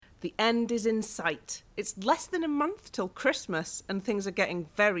The end is in sight. It's less than a month till Christmas, and things are getting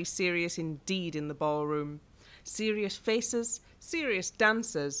very serious indeed in the ballroom. Serious faces, serious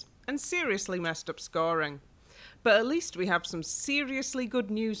dancers, and seriously messed up scoring. But at least we have some seriously good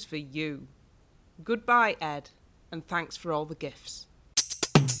news for you. Goodbye, Ed, and thanks for all the GIFs.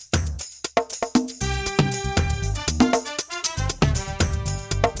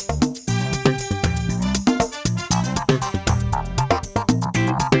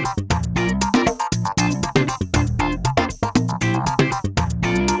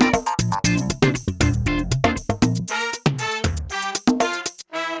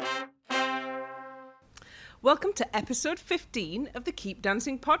 Welcome to episode 15 of the Keep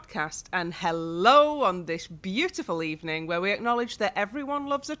Dancing podcast, and hello on this beautiful evening where we acknowledge that everyone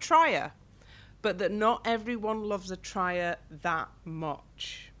loves a trier, but that not everyone loves a trier that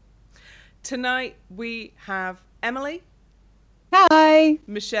much. Tonight we have Emily. Hi.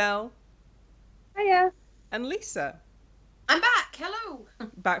 Michelle. Hiya. And Lisa. I'm back. Hello.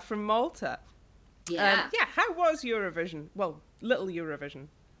 Back from Malta. Yeah. How was Eurovision? Well, Little Eurovision.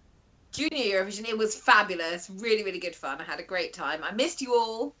 Junior Eurovision, it was fabulous. Really, really good fun. I had a great time. I missed you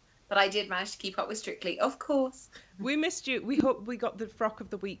all, but I did manage to keep up with Strictly, of course. We missed you. We hope we got the Frock of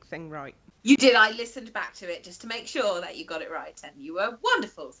the Week thing right. You did. I listened back to it just to make sure that you got it right, and you were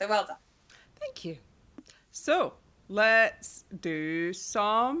wonderful. So well done. Thank you. So, let's do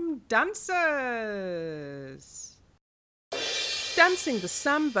some dancers. Dancing the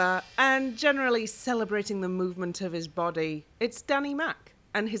samba and generally celebrating the movement of his body, it's Danny Mac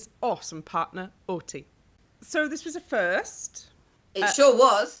and his awesome partner, Oti. So this was a first. It sure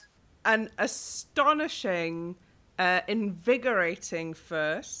was. An astonishing, invigorating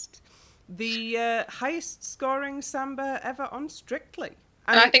first. The highest scoring samba ever on Strictly.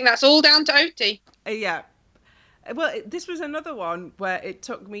 And I think that's all down to Oti. Yeah. Well, this was another one where it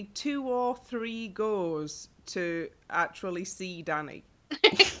took me 2 or 3 goes to actually see Danny.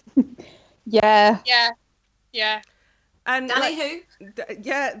 Yeah. And Danny who?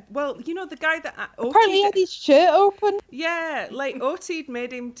 Yeah, well, you know the guy that Apparently he had his shirt open. Yeah, like Oti'd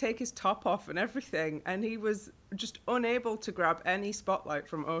made him take his top off and everything, and he was just unable to grab any spotlight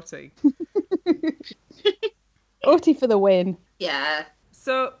from Oti. Oti for the win. Yeah.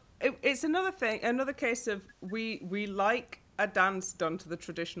 So it's another case of we like a dance done to the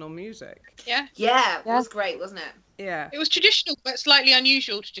traditional music. Yeah. Yeah, it was great, wasn't it? Yeah. It was traditional, but slightly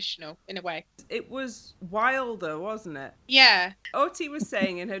unusual traditional in a way. It was wilder, wasn't it? Yeah. Oti was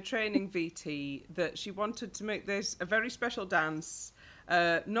saying in her training VT that she wanted to make this a very special dance,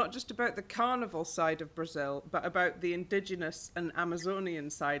 not just about the carnival side of Brazil, but about the indigenous and Amazonian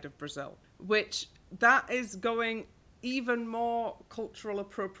side of Brazil, which that is going even more cultural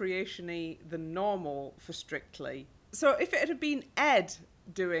appropriation-y than normal for Strictly. So if it had been Ed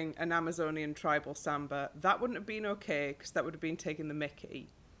doing an Amazonian tribal samba, that wouldn't have been okay, because that would have been taking the mickey.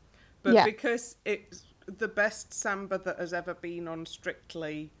 But because it's the best samba that has ever been on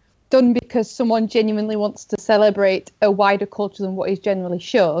Strictly, done because someone genuinely wants to celebrate a wider culture than what is generally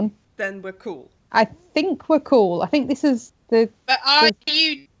shown, then we're cool. I think we're cool. I think this is the... But are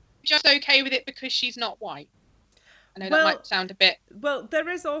you just okay with it because she's not white? I know that might sound a bit... Well, there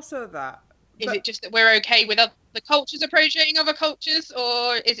is also that. Is it just that we're okay with other cultures approaching other cultures,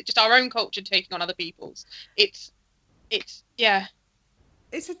 or is it just our own culture taking on other people's? It's yeah.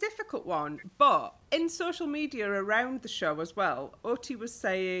 It's a difficult one, but in social media around the show as well, Oti was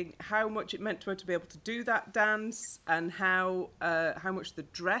saying how much it meant to her to be able to do that dance, and how much the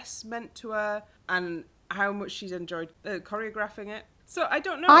dress meant to her, and how much she's enjoyed choreographing it. So I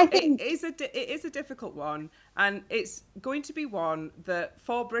don't know. I think it is a difficult one, and it's going to be one that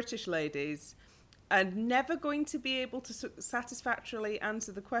for British ladies are never going to be able to satisfactorily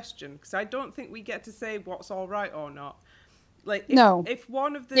answer the question, because I don't think we get to say what's all right or not. Like if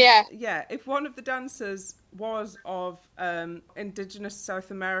one of the dancers was of indigenous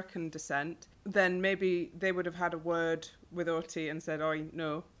South American descent, then maybe they would have had a word with Oti and said, "Oh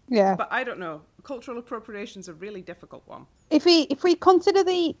no." Yeah. But I don't know. Cultural appropriation's a really difficult one. If we consider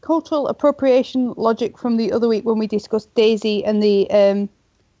the cultural appropriation logic from the other week when we discussed Daisy and the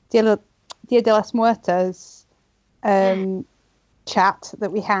Dia de las Muertas chat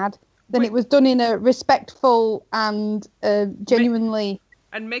that we had, then it was done in a respectful and genuinely...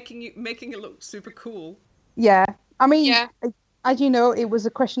 And making it look super cool. Yeah. I mean, as you know, it was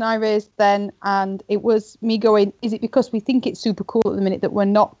a question I raised then, and it was me going, is it because we think it's super cool at the minute that we're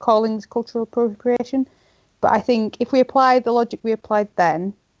not calling this cultural appropriation? But I think if we apply the logic we applied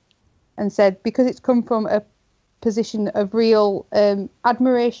then and said, because it's come from a position of real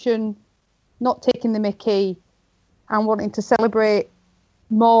admiration, not taking the mickey, and wanting to celebrate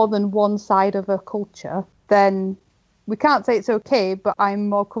more than one side of a culture, then we can't say it's okay, but I'm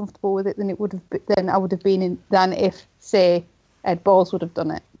more comfortable with it than I would have been than if, say, Ed Balls would have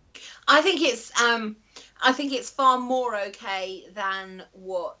done it. I think it's far more okay than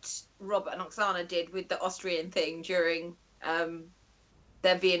what Robert and Oksana did with the Austrian thing during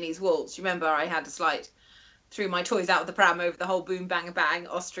their Viennese waltz. Remember, I had to threw my toys out of the pram over the whole boom bang bang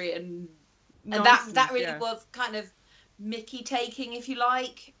Austrian, nonsense, and that really was kind of Mickey taking, if you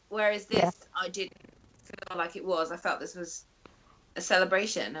like. Whereas this, I didn't feel like it was. I felt this was a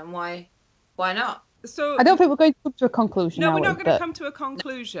celebration, and why not? So I don't think we're going to come to a conclusion. No, we're not going to come to a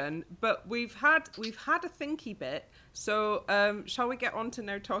conclusion, but we've had a thinky bit. So shall we get on to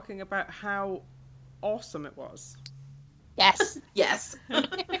now talking about how awesome it was? Yes. Yes.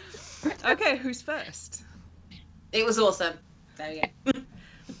 Okay, who's first? It was awesome. There you go.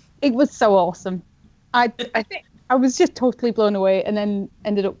 It was so awesome. I think I was just totally blown away, and then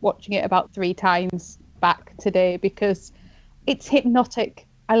ended up watching it about 3 times back today because it's hypnotic.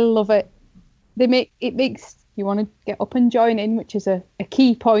 I love it. It makes you want to get up and join in, which is a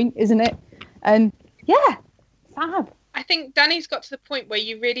key point, isn't it? And yeah, fab. I think Danny's got to the point where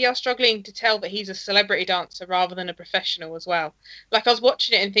you really are struggling to tell that he's a celebrity dancer rather than a professional as well. Like, I was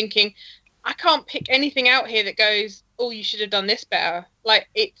watching it and thinking, I can't pick anything out here that goes, oh, you should have done this better. Like,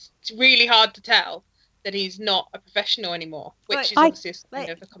 it's really hard to tell that he's not a professional anymore, which is obviously a sign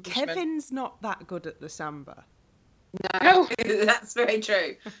of accomplishment. Kevin's not that good at the samba. No, that's very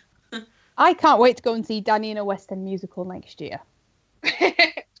true. I can't wait to go and see Danny in a West End musical next year.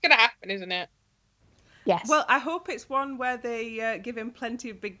 It's going to happen, isn't it? Yes. Well, I hope it's one where they give him plenty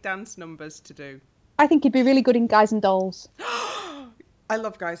of big dance numbers to do. I think he'd be really good in Guys and Dolls. I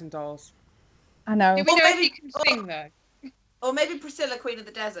love Guys and Dolls. I know. Do we know if he can sing, though? Or maybe Priscilla, Queen of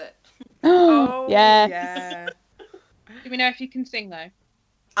the Desert. Oh, yeah. Do we know if he can sing, though?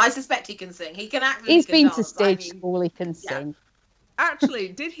 I suspect he can sing. He can act. He's been to stage school. He can sing.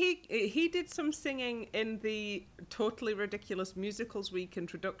 Actually, he did some singing in the Totally Ridiculous Musicals Week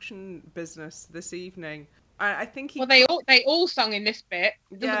introduction business this evening. I think he... Well, they all sung in this bit.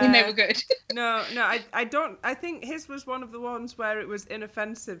 Doesn't mean they were good. No, I don't... I think his was one of the ones where it was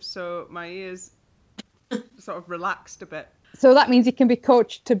inoffensive, so my ears sort of relaxed a bit. So that means he can be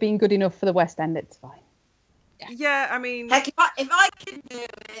coached to being good enough for the West End. It's fine. Yeah, I mean... Heck, if I can do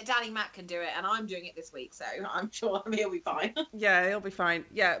it, Danny Mac can do it, and I'm doing it this week, so I'm sure he'll be fine. Yeah, he'll be fine.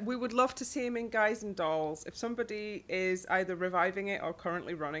 Yeah, we would love to see him in Guys and Dolls. If somebody is either reviving it or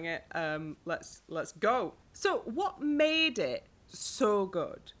currently running it, let's go. So what made it so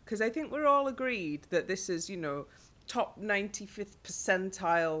good? Because I think we're all agreed that this is, top 95th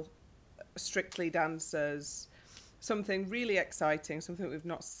percentile Strictly dancers, something really exciting, something we've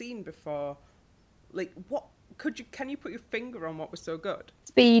not seen before. Like, what... Can you put your finger on what was so good?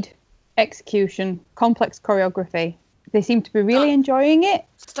 Speed, execution, complex choreography. They seem to be really enjoying it.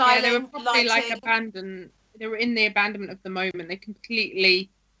 Styling, they were probably lighting. abandoned. They were in the abandonment of the moment. They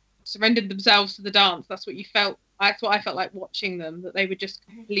completely surrendered themselves to the dance. That's what you felt. That's what I felt like watching them. That they were just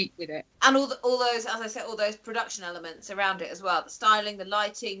complete with it. And all those, as I said, all those production elements around it as well. The styling, the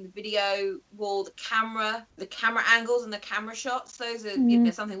lighting, the video wall, the camera angles and the camera shots. Those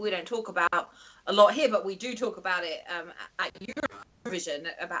are something we don't talk about a lot here, but we do talk about it at Eurovision,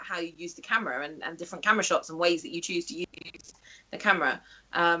 about how you use the camera and different camera shots and ways that you choose to use the camera.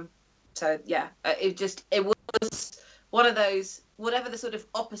 So yeah, it was one of those, whatever the sort of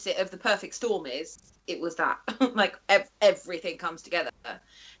opposite of the perfect storm is, it was that. Like everything comes together.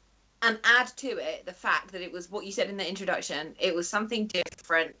 And add to it the fact that it was what you said in the introduction, it was something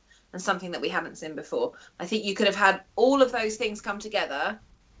different and something that we haven't seen before. I think you could have had all of those things come together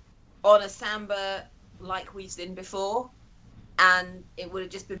on a samba like we've seen before, and it would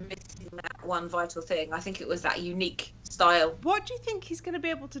have just been missing that one vital thing. I think it was that unique style. What do you think he's going to be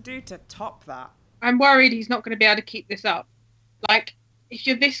able to do to top that? I'm worried he's not going to be able to keep this up. Like, if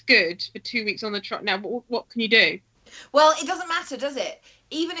you're this good for 2 weeks on the trot now, what can you do? Well, it doesn't matter, does it?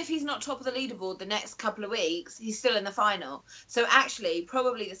 Even if he's not top of the leaderboard the next couple of weeks, he's still in the final. So actually,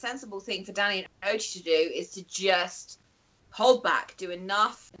 probably the sensible thing for Danny and Oti to do is to just hold back, do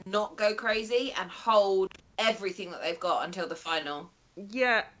enough, not go crazy, and hold everything that they've got until the final.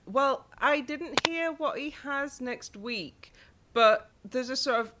 Yeah, well, I didn't hear what he has next week, but there's a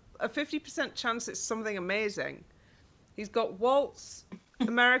sort of a 50% chance it's something amazing. He's got waltz,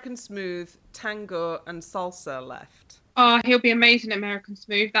 American smooth, tango, and salsa left. Oh, he'll be amazing at American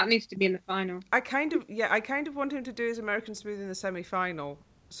Smooth. That needs to be in the final. I kind of want him to do his American Smooth in the semi-final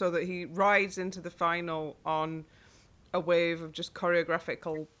so that he rides into the final on a wave of just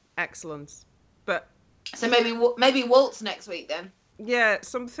choreographical excellence. But so maybe waltz next week then. Yeah,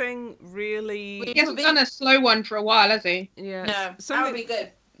 something really... He hasn't done a slow one for a while, has he? Yeah. No, that would be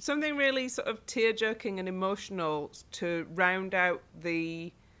good. Something really sort of tear-jerking and emotional to round out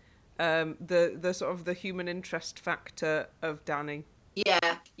the sort of the human interest factor of Danny. Yeah,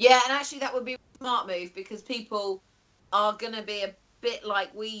 and actually that would be a smart move, because people are going to be a bit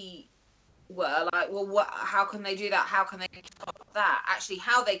like we were, like, well, how can they do that? How can they top that? Actually,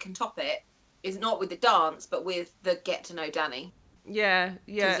 how they can top it is not with the dance, but with the get to know Danny. Yeah.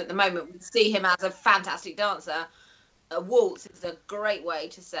 Because at the moment we see him as a fantastic dancer. A waltz is a great way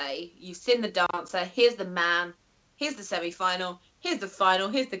to say, you've seen the dancer, here's the man, here's the semi-final, here's the final,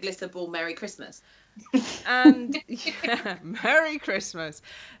 here's the glitter ball, Merry Christmas. And Merry Christmas.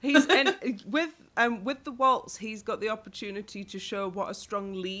 He's with the waltz, he's got the opportunity to show what a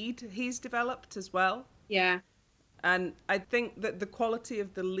strong lead he's developed as well. Yeah. And I think that the quality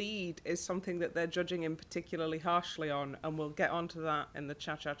of the lead is something that they're judging him particularly harshly on, and we'll get onto that in the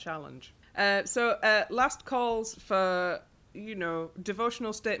Cha-Cha Challenge. So last calls for,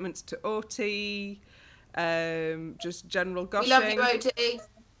 devotional statements to Oti, just general gushing. We love you, Oti.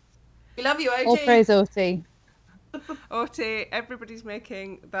 We love you, Oti. All praise Oti. Oti, everybody's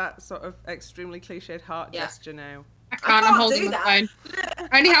making that sort of extremely cliched heart gesture now. I can't, I'm holding my phone.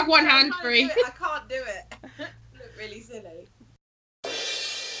 I only have one hand free. I can't do it. Look really silly.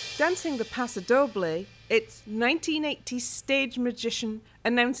 Dancing the Paso Doble, it's 1980s stage magician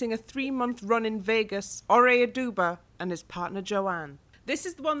announcing a 3-month run in Vegas, Ore Aduba and his partner Joanne. This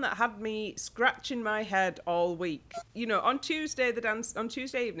is the one that had me scratching my head all week. On Tuesday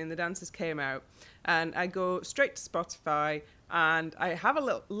evening, the dancers came out, and I go straight to Spotify and I have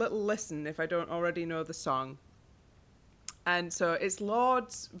a little listen if I don't already know the song. And so it's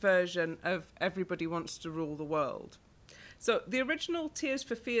Lord's version of Everybody Wants to Rule the World. So the original Tears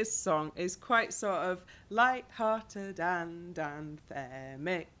for Fears song is quite sort of light-hearted and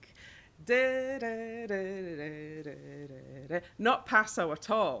anthemic. Not Paso at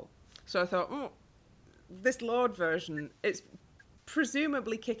all. So I thought, this Lord version, it's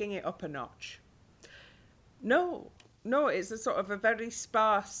presumably kicking it up a notch. No, it's a sort of a very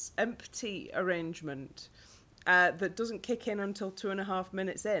sparse, empty arrangement that doesn't kick in until 2.5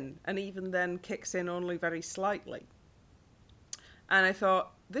 minutes in, and even then kicks in only very slightly. And I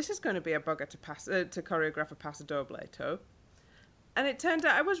thought, this is going to be a bugger to choreograph a Paso Doble to. And it turned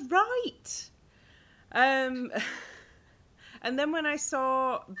out I was right. And then when I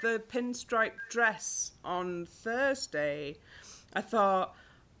saw the pinstripe dress on Thursday, I thought,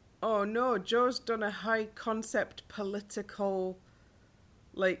 oh no, Joe's done a high concept political,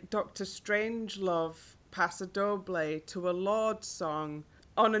 like Dr. Strangelove Paso Doble to a Lord song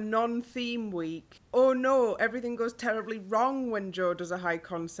on a non-theme week. Oh no, everything goes terribly wrong when Joe does a high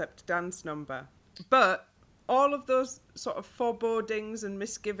concept dance number. But all of those sort of forebodings and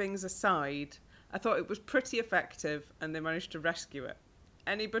misgivings aside, I thought it was pretty effective and they managed to rescue it.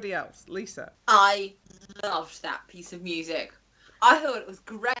 Anybody else? Lisa? I loved that piece of music. I thought it was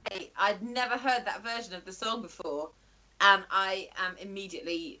great. I'd never heard that version of the song before, and I am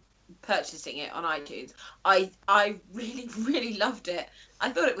immediately purchasing it on iTunes. I really, really loved it. I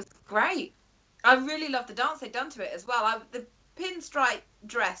thought it was great. I really loved the dance they'd done to it as well. The pinstripe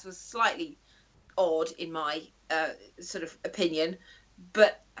dress was slightly odd in my sort of opinion,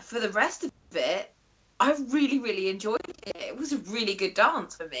 but for the rest of it, I really, really enjoyed it. It was a really good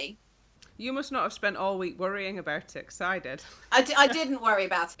dance for me. You must not have spent all week worrying about it, because I did. I didn't worry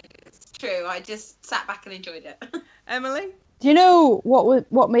about it. It's true. I just sat back and enjoyed it. Emily? Do you know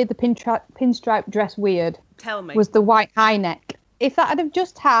what made the pinstripe dress weird? Tell me. Was the white high neck. If that had have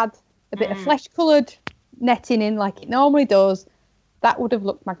just had a bit of flesh-coloured netting in like it normally does, that would have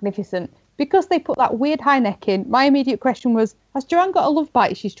looked magnificent. Because they put that weird high neck in, my immediate question was, has Joanne got a love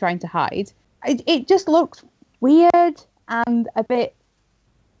bite she's trying to hide? It just looked weird and a bit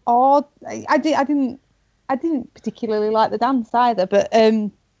odd. I didn't particularly like the dance either, but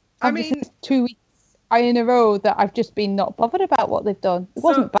this is 2 weeks in a row that I've just been not bothered about what they've done. It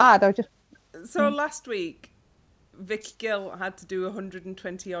wasn't bad. So last week, Vicky Gill had to do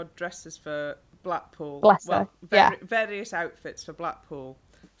 120 odd dresses for Blackpool. Bless her. Various outfits for Blackpool.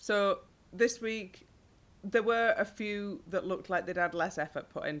 So this week, there were a few that looked like they'd had less effort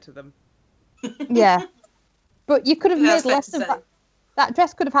put into them. Yeah. But you could have made less of that. That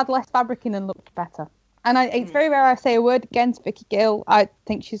dress could have had less fabric in and looked better. And it's very rare I say a word against Vicky Gill. I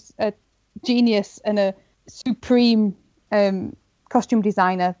think she's a genius and a supreme costume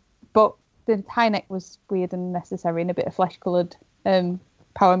designer. But the high neck was weird and unnecessary, and a bit of flesh-coloured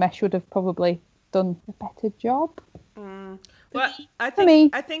power mesh would have probably done a better job. Well, I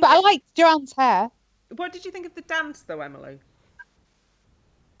think. But I liked Joanne's hair. What did you think of the dance, though, Emily?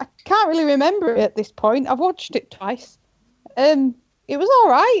 can't really remember it at this point. I've watched it twice. It was all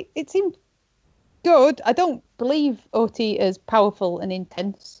right. It seemed good. I don't believe Oti as powerful and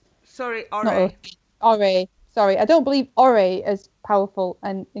intense. Sorry, Ore. Ore. Sorry, I don't believe Ore as powerful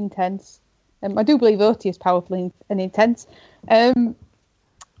and intense. I do believe Oti is powerful and intense. I'm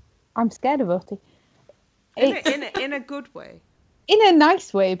scared of Oti. In a good way. In a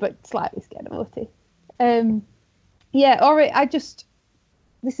nice way, but slightly scared of Oti. Yeah, Ore,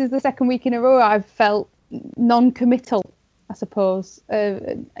 this is the second week in a row I've felt non-committal, I suppose.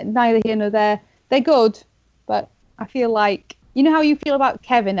 Neither here nor there. They're good, but I feel like... You know how you feel about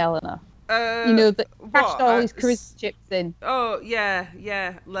Kevin, Eleanor? That cashed all his charisma chips in. Oh,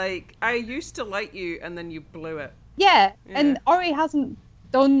 yeah. Like, I used to like you, and then you blew it. Yeah. And Ori hasn't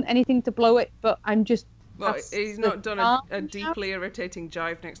done anything to blow it, but I'm just... Well, he's not done a deeply irritating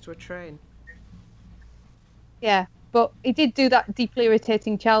jive next to a train. Yeah, but he did do that deeply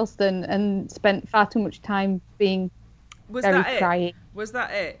irritating Charleston and spent far too much time being very crying. Was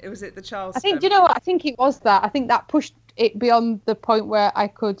that it? Was it the Charleston? I think, do you know what? I think it was that. I think that pushed it beyond the point where I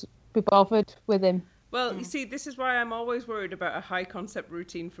could be bothered with him. Well, you see, this is why I'm always worried about a high concept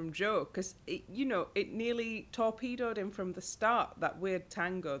routine from Joe, because it nearly torpedoed him from the start, that weird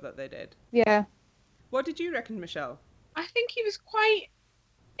tango that they did. Yeah. What did you reckon, Michelle? I think he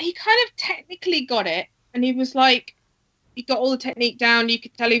kind of technically got it, and he was like, he got all the technique down, you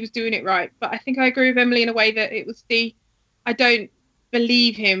could tell he was doing it right, but I think I agree with Emily in a way that it was I don't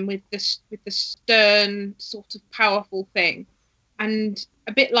believe him with the stern sort of powerful thing. And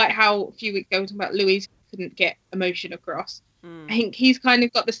a bit like how a few weeks ago we were talking about Louise couldn't get emotion across. I think he's kind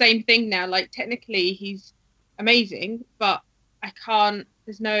of got the same thing now. Like, technically he's amazing, but you can't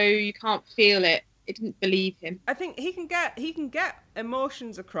feel it. I didn't believe him. I think he can get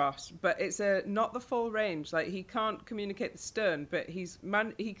emotions across, but it's not the full range. Like, he can't communicate the stern, but he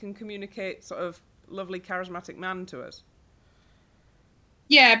can communicate sort of lovely charismatic man to us.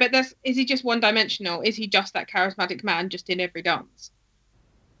 Yeah, but is he just one-dimensional? Is he just that charismatic man just in every dance?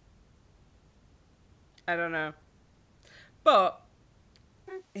 I don't know. But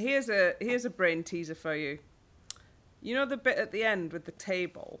here's a brain teaser for you. You know the bit at the end with the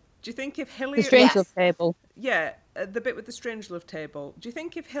table? Do you think if Hillary... The Strangelove table. Yeah, the bit with the Strangelove table. Do you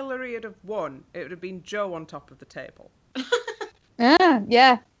think if Hillary had have won, it would have been Joe on top of the table?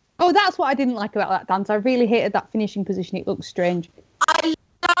 Yeah. Oh, that's what I didn't like about that dance. I really hated that finishing position. It looked strange. I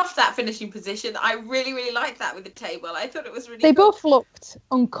loved that finishing position. I really, really liked that with the table. I thought it was really They both looked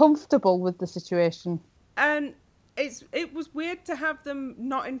uncomfortable with the situation. And it was weird to have them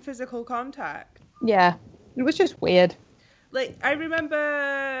not in physical contact. Yeah, it was just weird. Like, I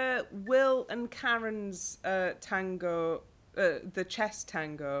remember Will and Karen's tango, the chess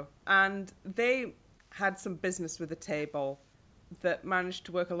tango, and they had some business with the table that managed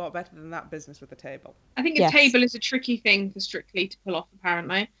to work a lot better than that business with the table. I think a table is a tricky thing for Strictly to pull off,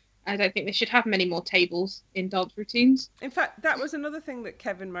 apparently. I don't think they should have many more tables in dance routines. In fact, that was another thing that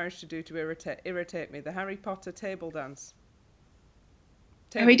Kevin managed to do to irritate me, the Harry Potter table dance.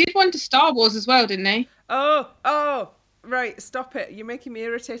 Oh, he did one to Star Wars as well, didn't he? Oh, right, stop it. You're making me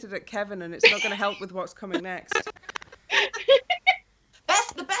irritated at Kevin, and it's not going to help with what's coming next.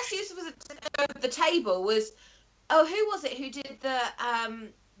 The best use of the table was... Oh, who was it who did the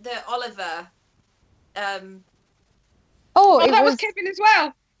Oliver? That was Kevin as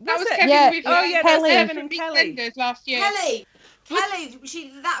well. That was Kevin. Yeah. With that's Kevin and Kelly. Last year. Kelly,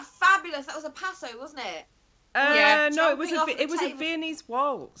 that fabulous. That was a passo, wasn't it? No, it was a Viennese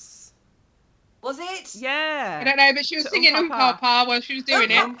waltz. Was it? Yeah. I don't know, but she was singing Papa while she was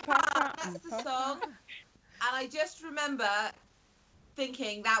doing it. That's the song. And I just remember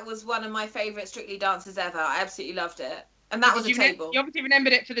thinking that was one of my favourite Strictly dances ever. I absolutely loved it. And that was a table. You obviously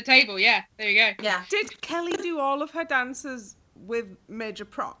remembered it for the table, yeah. There you go. Yeah. Did Kelly do all of her dances with major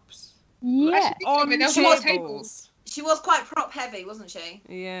props? Yeah. On tables. She was quite prop heavy, wasn't she?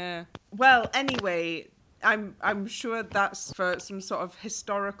 Yeah. Well, anyway, I'm sure that's for some sort of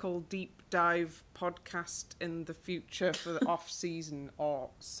historical deep dive podcast in the future for the off season or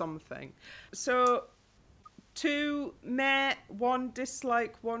something. So 2 meh, 1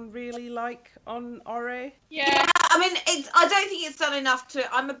 dislike, 1 really like on Ore. Yeah, I mean, I don't think it's done enough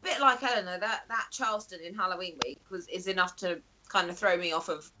to. I'm a bit like Eleanor. That Charleston in Halloween week is enough to kind of throw me off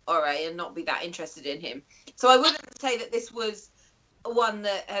of Ore and not be that interested in him. So I wouldn't say that this was one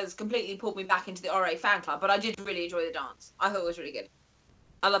that has completely pulled me back into the Ore fan club, but I did really enjoy the dance. I thought it was really good.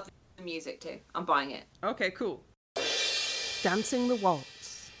 I love the music too. I'm buying it. Okay, cool. Dancing the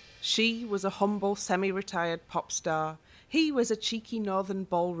Waltz. She was a humble, semi-retired pop star. He was a cheeky northern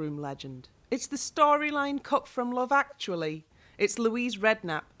ballroom legend. It's the storyline cut from Love Actually. It's Louise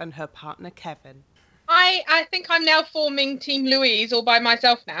Redknapp and her partner Kevin. I think I'm now forming Team Louise all by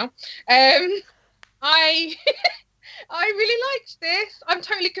myself now. I really liked this. I'm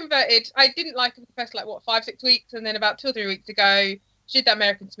totally converted. I didn't like it for the first 5-6 weeks, and then about 2 or 3 weeks ago, she did that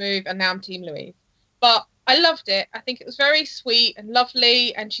American Smooth, and now I'm Team Louise. But I loved it. I think it was very sweet and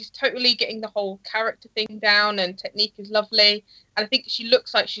lovely, and she's totally getting the whole character thing down, and technique is lovely. And I think she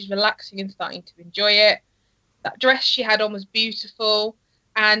looks like she's relaxing and starting to enjoy it. That dress she had on was beautiful,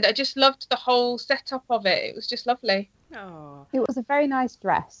 and I just loved the whole setup of it. It was just lovely. Oh, it was a very nice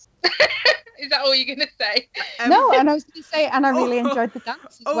dress. Is that all you're going to say? No, and I was going to say, and I really enjoyed the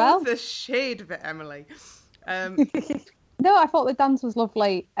dance as well. Oh, the shade of it, Emily. No, I thought the dance was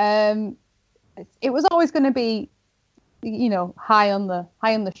lovely. It was always going to be, high on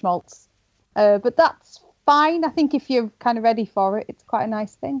the schmaltz, but that's fine. I think if you're kind of ready for it, it's quite a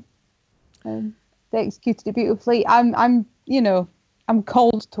nice thing. They executed it beautifully. I'm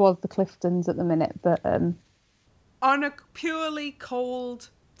cold towards the Cliftons at the minute, but on a purely cold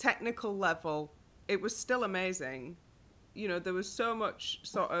technical level, it was still amazing. There was so much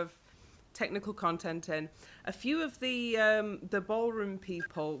sort of technical content in. A few of the ballroom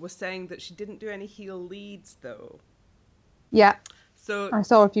people were saying that she didn't do any heel leads though. Yeah. So I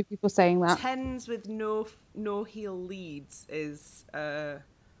saw a few people saying that. 10s with no heel leads is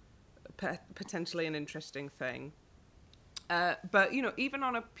potentially an interesting thing. But, even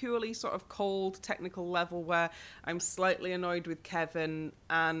on a purely sort of cold technical level where I'm slightly annoyed with Kevin,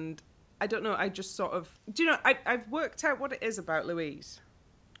 and I don't know, I just sort of... I've worked out what it is about Louise,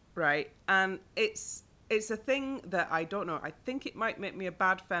 right? And it's a thing that I don't know. I think it might make me a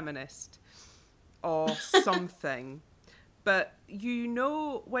bad feminist or something. But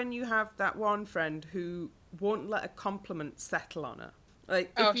when you have that one friend who won't let a compliment settle on her.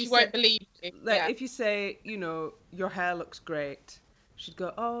 Like, she won't believe you. Like, if you say, your hair looks great, she'd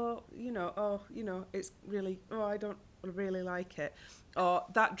go, it's really, I don't really like it. Or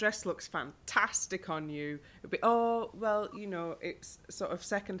that dress looks fantastic on you. It'd be, it's sort of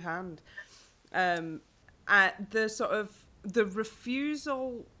secondhand. The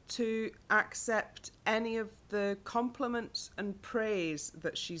refusal to accept any of the compliments and praise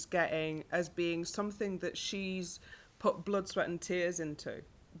that she's getting as being something that she's put blood, sweat and tears into.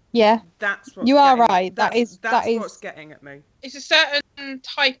 Yeah, that's what you are right. That's what's getting at me. It's a certain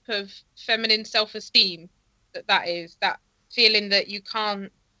type of feminine self-esteem that is, that feeling that you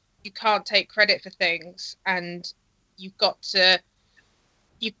can't take credit for things, and you've got to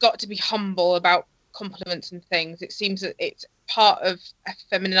be humble about compliments and things. It seems that it's part of a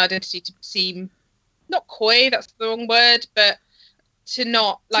feminine identity to seem not coy, that's the wrong word, but to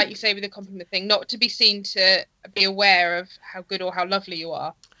not, like you say with the compliment thing, not to be seen to be aware of how good or how lovely you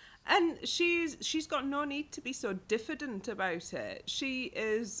are. And she's got no need to be so diffident about it. She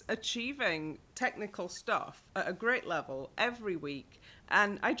is achieving technical stuff at a great level every week,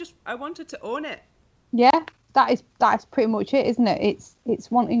 and I wanted to own it. Yeah, that is pretty much it, isn't it?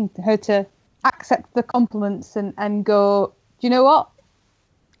 It's wanting her to accept the compliments and go, do you know what?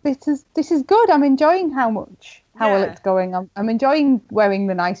 This is good. I'm enjoying how well it's going. I'm enjoying wearing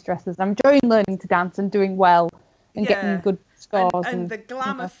the nice dresses. I'm enjoying learning to dance and doing well and getting good scores. And the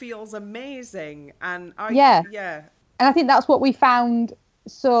glamour feels amazing. And And I think that's what we found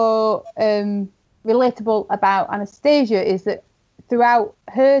so relatable about Anastasia, is that throughout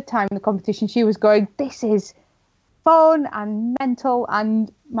her time in the competition, she was going, this is fun and mental,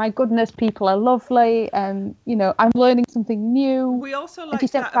 and my goodness, people are lovely, and I'm learning something new. We also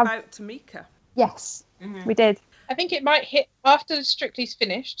liked that about Tamika. Yes, we did. I think it might hit after Strictly's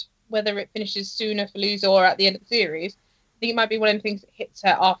finished, whether it finishes sooner for Lose or at the end of the series. I think it might be one of the things that hits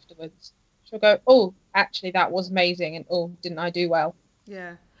her afterwards. She'll go, oh, actually that was amazing, and oh, didn't I do well?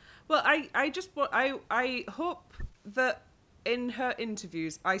 Yeah. Well, I hope that in her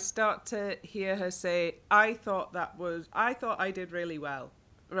interviews, I start to hear her say, I thought I did really well,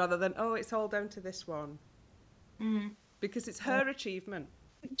 rather than, oh, it's all down to this one. Because it's her achievement.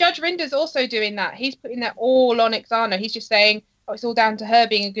 Judge Rinder's also doing that. He's putting that all on Ixana. He's just saying, oh, it's all down to her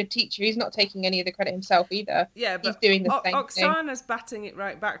being a good teacher. He's not taking any of the credit himself either. Yeah, but he's doing the same thing. Oksana's batting it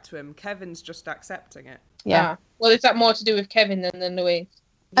right back to him. Kevin's just accepting it. Yeah. Well, is that more to do with Kevin than Louise?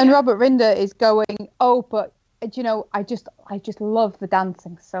 And Robert Rinder is going, oh, but I just love the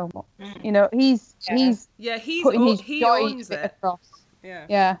dancing so much. He's putting his joy owns it across.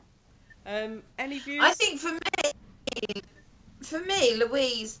 Yeah. Any views? I think for me,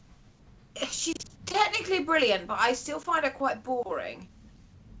 Louise, she's technically brilliant, but I still find her quite boring,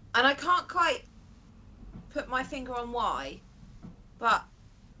 and I can't quite put my finger on why. But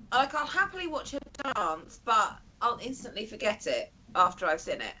I'll happily watch her dance, but I'll instantly forget it after I've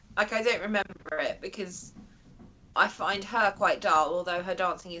seen it. Like, I don't remember it because I find her quite dull, although her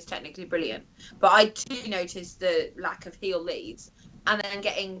dancing is technically brilliant. But I do notice the lack of heel leads, and then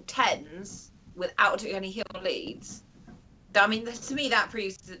getting 10s without doing any heel leads. I mean, to me, that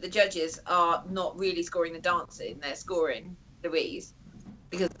proves that the judges are not really scoring the dancing; they're scoring Louise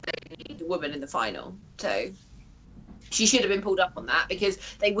because they need a woman in the final. So she should have been pulled up on that, because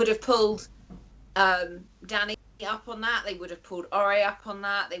they would have pulled Danny up on that. They would have pulled Ore up on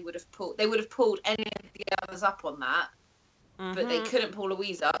that. They would have pulled any of the others up on that. Mm-hmm. But they couldn't pull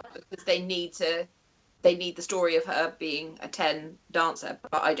Louise up because they need the story of her being a 10 dancer.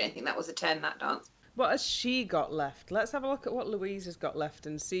 But I don't think that was a 10, that dance. What has she got left? Let's have a look at what Louise has got left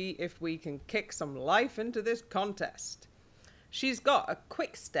and see if we can kick some life into this contest. She's got a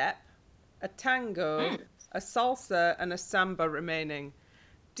quick step, a tango, a salsa, and a samba remaining.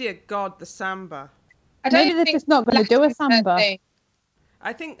 Dear God, the samba. Maybe they're just not going to do a samba.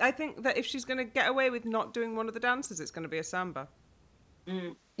 I think that if she's going to get away with not doing one of the dances, it's going to be a samba.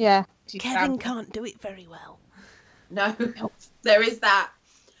 Mm. Yeah. Kevin can't do it very well. No, there is that.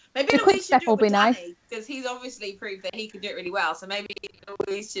 Maybe Louise should do it with Danny, because he's obviously proved that he can do it really well. So maybe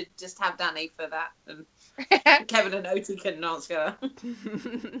Louise should just have Danny for that, and Kevin and Oti can dance together.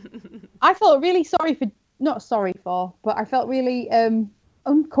 I felt really but I felt really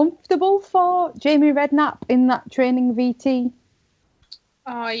uncomfortable for Jamie Redknapp in that training VT.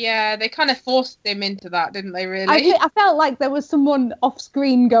 Oh yeah, they kind of forced him into that, didn't they? Really, I felt like there was someone off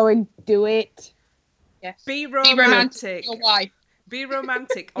screen going, "Do it." Yes. Be romantic. Your wife. Be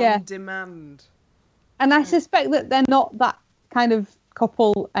romantic on demand. And I suspect that they're not that kind of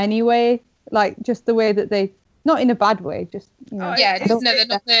couple anyway. Like, just the way that they, not in a bad way, just, you know.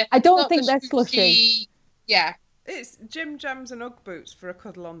 I don't think they're slushy. Yeah. It's gym jams and Ugg boots for a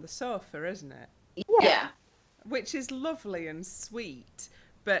cuddle on the sofa, isn't it? Yeah. Which is lovely and sweet,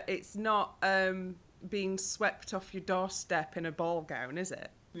 but it's not being swept off your doorstep in a ball gown, is it?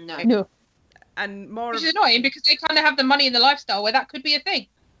 No. And more, which is annoying because they kind of have the money and the lifestyle where that could be a thing.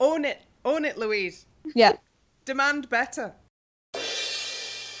 Own it, Louise. Yeah. Demand better.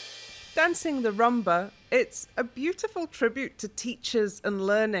 Dancing the rumba, it's a beautiful tribute to teachers and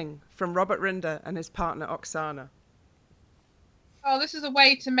learning from Robert Rinder and his partner Oksana. Oh, this is a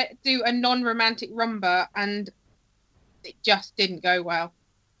way to do a non-romantic rumba, and it just didn't go well.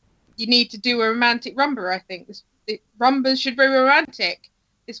 You need to do a romantic rumba, I think. Rumbas should be romantic.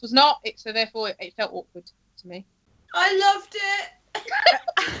 This was not, so therefore it felt awkward to me. I loved it.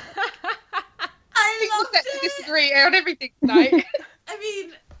 I loved it. To disagree on everything tonight. I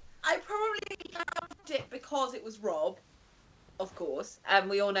mean, I probably loved it because it was Rob, of course, and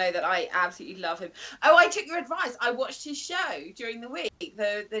we all know that I absolutely love him. Oh, I took your advice. I watched his show during the week,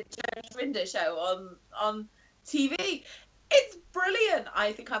 the Judge Rinder show on TV. It's brilliant.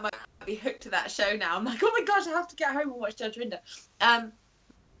 I think I might be hooked to that show now. I'm like, oh my gosh, I have to get home and watch Judge Rinder.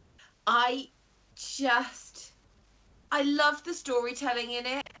 I loved the storytelling in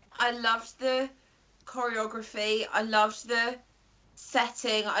it. I loved the choreography. I loved the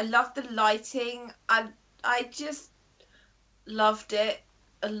setting. I loved the lighting. I just loved it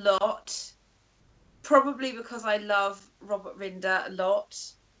a lot. Probably because I love Robert Rinder a lot.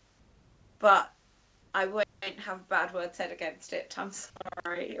 But I won't have a bad word said against it. I'm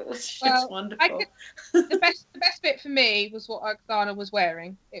sorry. It was just wonderful. The best bit for me was what Oksana was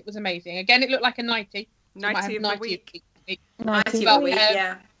wearing. It was amazing. Again, it looked like a nightie. Nightie of the week. Nightie of the week,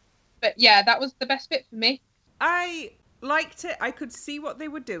 yeah. But yeah, that was the best bit for me. I liked it. I could see what they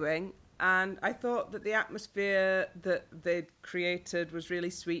were doing, and I thought that the atmosphere that they'd created was really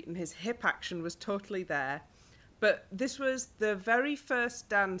sweet, and his hip action was totally there. But this was the very first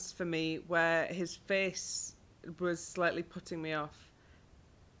dance for me where his face was slightly putting me off.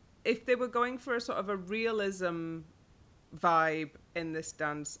 If they were going for a sort of a realism vibe in this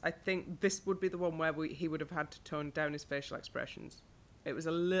dance, I think this would be the one where he would have had to tone down his facial expressions. It was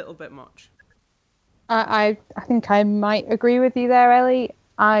a little bit much. I think I might agree with you there, Ellie.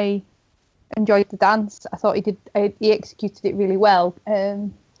 I enjoyed the dance. I thought he executed it really well.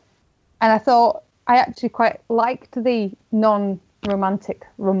 And I thought I actually quite liked the non-romantic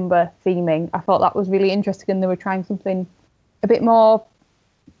rumba theming. I thought that was really interesting, and they were trying something a bit more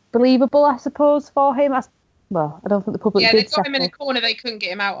believable, I suppose, for him. I don't think the public did. Yeah, they got him in a corner they couldn't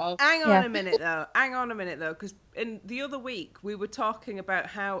get him out of. Hang on a minute, though, because in the other week, we were talking about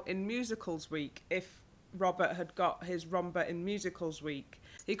how in Musicals Week, if Robert had got his rumba in Musicals Week,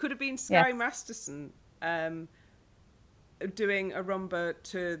 he could have been Sky Masterson, doing a rumba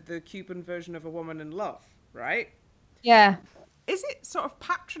to the Cuban version of A Woman in Love, right? Yeah. Is it sort of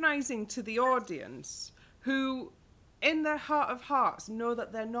patronising to the audience who, in their heart of hearts, know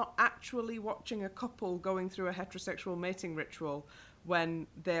that they're not actually watching a couple going through a heterosexual mating ritual when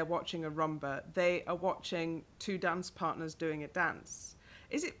they're watching a rumba. They are watching two dance partners doing a dance.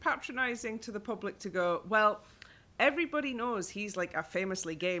 Is it patronising to the public to go, well, everybody knows he's like a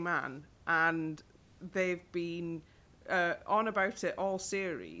famously gay man, and they've been on about it all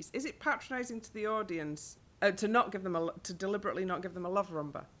series? Is it patronising to the audience to deliberately not give them a love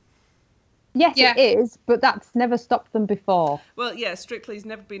rumba? Yes, it is, but that's never stopped them before. Well, yeah, Strictly's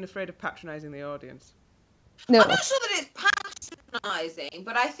never been afraid of patronising the audience. No. I'm not sure that it's patronising,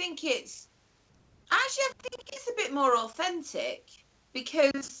 but I think it's a bit more authentic,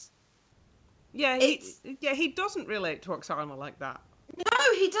 because he doesn't relate to Oksana like that.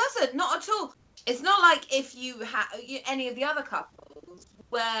 No, he doesn't. Not at all. It's not like if you have any of the other couples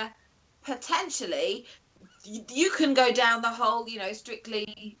where potentially you can go down the whole,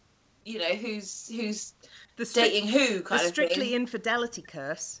 Strictly, who's dating who kind of thing. The Strictly infidelity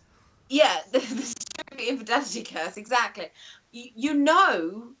curse. Yeah, the Strictly infidelity curse, exactly.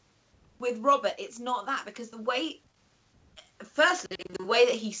 With Robert, it's not that, because the way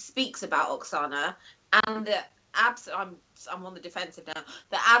that he speaks about Oksana, and I'm on the defensive now,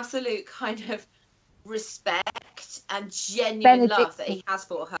 the absolute kind of respect and genuine love that he has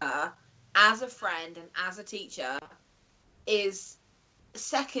for her as a friend and as a teacher is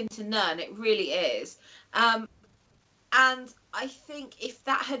second to none. It really is. And I think if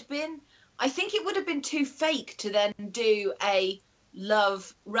that had been, I think it would have been too fake to then do a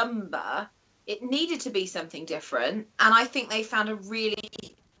love rumba. It needed to be something different, and I think they found a really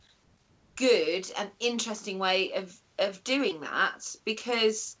good and interesting way of doing that,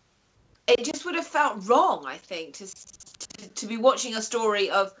 because it just would have felt wrong, I think, to be watching a story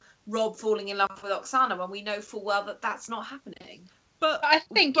of Rob falling in love with Oksana when we know full well that that's not happening. But I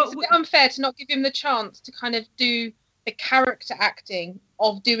think it's a bit unfair to not give him the chance to kind of do the character acting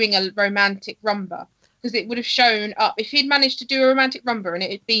of doing a romantic rumba, because it would have shown up. If he'd managed to do a romantic rumba and it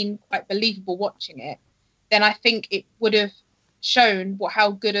had been quite believable watching it, then I think it would have shown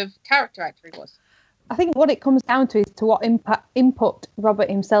how good of character actor he was. I think what it comes down to is to what input Robert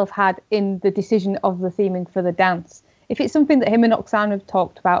himself had in the decision of the theming for the dance. If it's something that him and Oksana have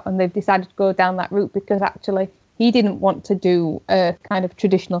talked about and they've decided to go down that route because actually he didn't want to do a kind of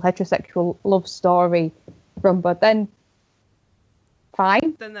traditional heterosexual love story rumba, then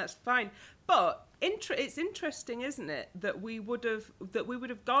fine. Then that's fine. But it's interesting, isn't it, that we would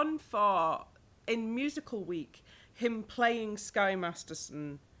have gone for, in Musical Week, him playing Sky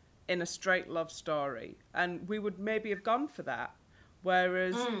Masterson in a straight love story, and we would maybe have gone for that,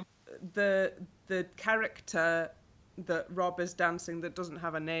 whereas the character that Rob is dancing that doesn't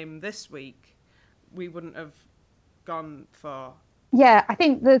have a name this week, we wouldn't have gone for. Yeah, I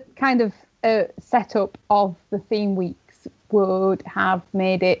think the kind of setup of the theme weeks would have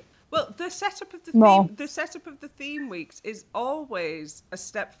made it. Well, the setup of the theme weeks is always a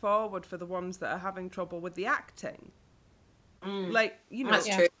step forward for the ones that are having trouble with the acting. Like, that's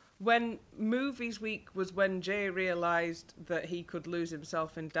true. When Movies Week was when Jay realised that he could lose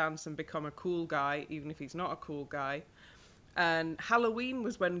himself in dance and become a cool guy, even if he's not a cool guy. And Halloween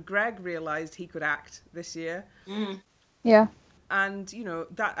was when Greg realised he could act this year. Yeah. And,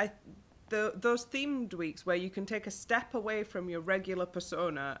 those themed weeks where you can take a step away from your regular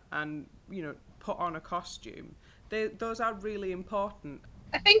persona and, put on a costume, those are really important.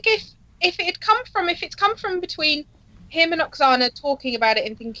 I think if it's come from between him and Oksana talking about it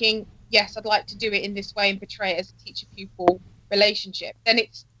and thinking, yes, I'd like to do it in this way and portray it as a teacher-pupil relationship, then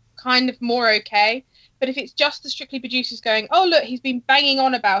it's kind of more okay. But if it's just the Strictly producers going, oh, look, he's been banging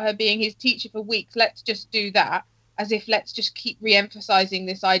on about her being his teacher for weeks, let's just do that, as if let's just keep re-emphasising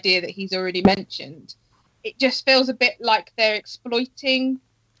this idea that he's already mentioned, it just feels a bit like they're exploiting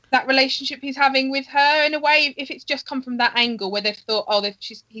that relationship he's having with her in a way. If it's just come from that angle where they've thought, oh,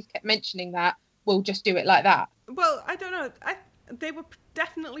 he's kept mentioning that, we'll just do it like that. Well, I don't know. They were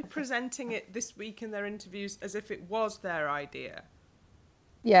definitely presenting it this week in their interviews as if it was their idea.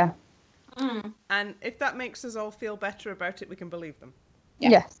 Yeah. And if that makes us all feel better about it, we can believe them.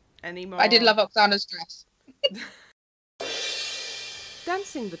 Yeah. Yes. Anymore. I did love Oksana's dress.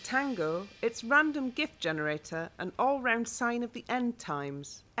 Dancing the tango, its random gift generator, an all-round sign of the end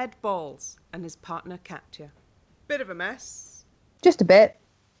times, Ed Balls and his partner Katya. Bit of a mess. Just a bit.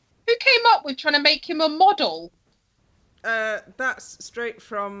 Who came up with trying to make him a model? That's straight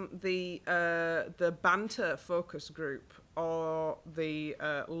from the banter focus group or the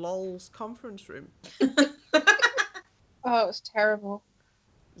LOLs conference room. Oh, it was terrible.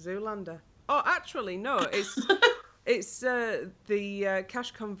 Zoolander. Oh, actually, no. It's the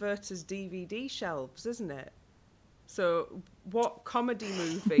Cash Converters DVD shelves, isn't it? So what comedy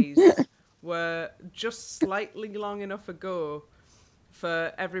movies were just slightly long enough ago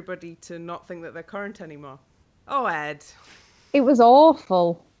for everybody to not think that they're current anymore? Oh, Ed. It was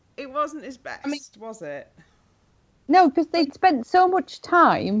awful. It wasn't his best, was it? No, because they'd spent so much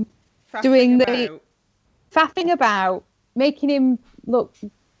time faffing about, making him look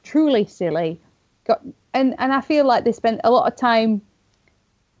truly silly. And I feel like they spent a lot of time.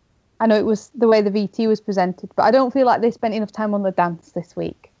 I know it was the way the VT was presented, but I don't feel like they spent enough time on the dance this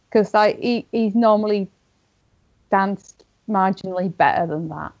week, because he's normally danced marginally better than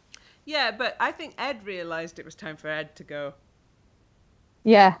that. Yeah, but I think Ed realised it was time for Ed to go.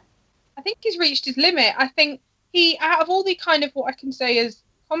 Yeah. I think he's reached his limit. I think out of all the kind of what I can say is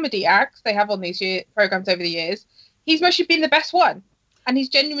comedy acts they have on these programmes over the years, he's mostly been the best one. And he's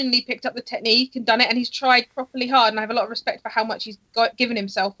genuinely picked up the technique and done it, and he's tried properly hard, and I have a lot of respect for how much he's given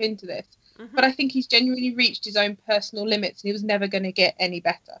himself into this. Mm-hmm. But I think he's genuinely reached his own personal limits, and he was never going to get any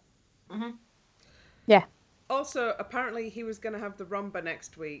better. Mm-hmm. Yeah. Also, apparently he was going to have the rumba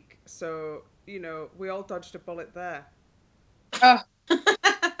next week, so, we all dodged a bullet there. Oh.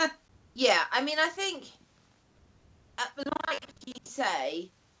 Yeah, I mean, I think, like you say,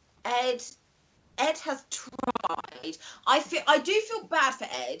 Ed has tried. I do feel bad for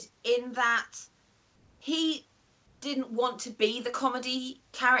Ed in that he didn't want to be the comedy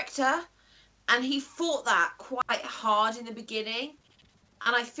character, and he fought that quite hard in the beginning,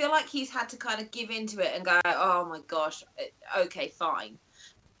 and I feel like he's had to kind of give into it and go, oh my gosh, okay, fine,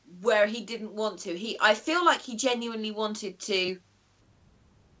 where he didn't want to. I feel like he genuinely wanted to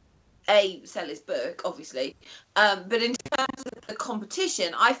sell his book, obviously, but in terms of the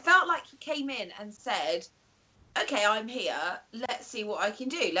competition, I felt like he came in and said, okay, I'm here, let's see what I can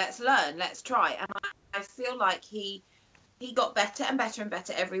do, let's learn, let's try. And I feel like he got better and better and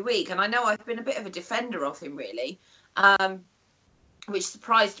better every week, and I know I've been a bit of a defender of him, really, which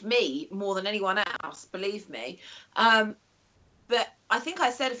surprised me more than anyone else, believe me, but I think I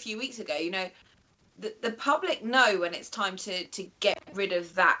said a few weeks ago, the public know when it's time to get rid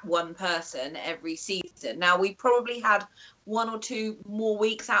of that one person every season. Now, we probably had 1 or 2 more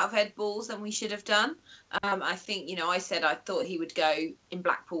weeks out of Ed Balls than we should have done. I think, I said I thought he would go in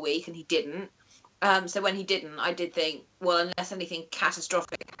Blackpool week, and he didn't. So when he didn't, I did think, well, unless anything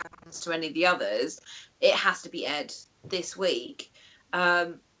catastrophic happens to any of the others, it has to be Ed this week.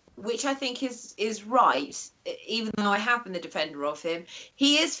 Which I think is right, even though I have been the defender of him.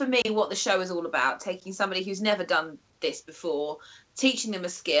 He is, for me, what the show is all about, taking somebody who's never done this before, teaching them a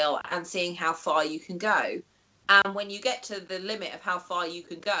skill and seeing how far you can go. And when you get to the limit of how far you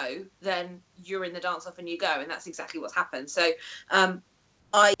can go, then you're in the dance-off and you go, and that's exactly what's happened. So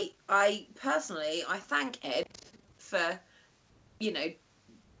I personally, I thank Ed for,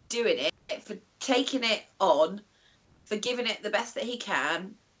 doing it, for taking it on, for giving it the best that he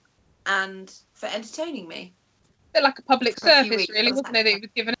can, and for entertaining me. A bit like a public service, really, wasn't it, that he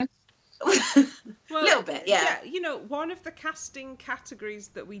was given us? Well, a little bit, yeah. One of the casting categories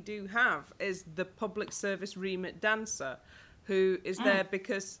that we do have is the public service remit dancer, who is there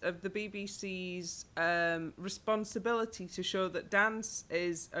because of the BBC's responsibility to show that dance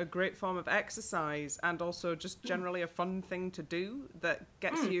is a great form of exercise and also just generally a fun thing to do that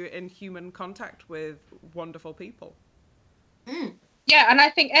gets you in human contact with wonderful people. Yeah, and I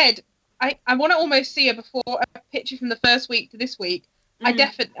think Ed, I want to almost see a picture from the first week to this week. I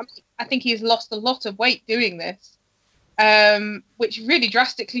think he has lost a lot of weight doing this, which really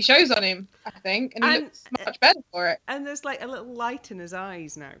drastically shows on him, I think, and he looks much better for it. And there's like a little light in his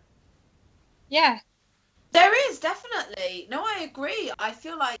eyes now. Yeah. There is, definitely. No, I agree. I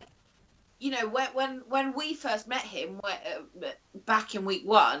feel like, when we first met him back in week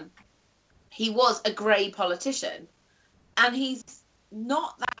 1, he was a grey politician. And he's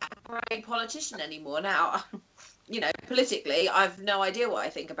not that great politician anymore now. Politically, I've no idea what I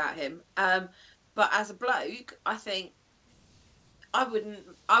think about him. But as a bloke, I think I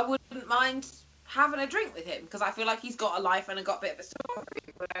wouldn't mind having a drink with him, because I feel like he's got a life and got a bit of a story.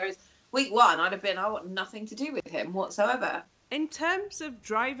 Whereas week 1, I want nothing to do with him whatsoever. In terms of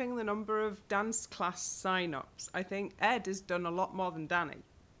driving the number of dance class sign-ups, I think Ed has done a lot more than Danny.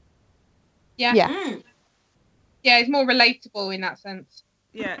 Yeah. Yeah, it's more relatable in that sense.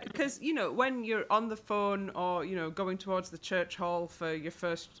 Yeah, because, when you're on the phone or, going towards the church hall for your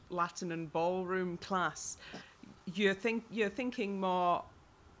first Latin and ballroom class, you're thinking more,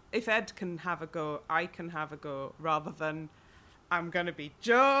 if Ed can have a go, I can have a go, rather than I'm going to be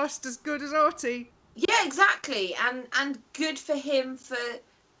just as good as Oti. Yeah, exactly. And good for him for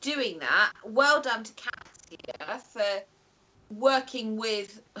doing that. Well done to Kat for working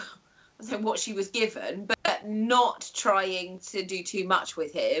with what she was given, but not trying to do too much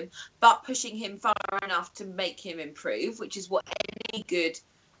with him, but pushing him far enough to make him improve, which is what any good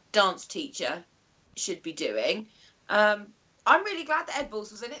dance teacher should be doing. I'm really glad that Ed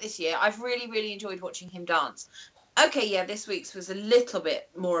Balls was in it this year. I've really, really enjoyed watching him dance. Okay, yeah, this week's was a little bit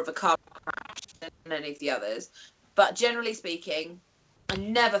more of a car crash than any of the others, but generally speaking, I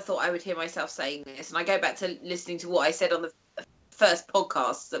never thought I would hear myself saying this, and I go back to listening to what I said on the first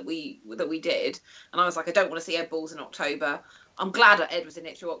podcast that we did, and I was like, I don't want to see Ed Balls in October. I'm glad that Ed was in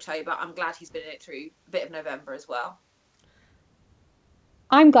it through October. I'm glad he's been in it through a bit of November as well.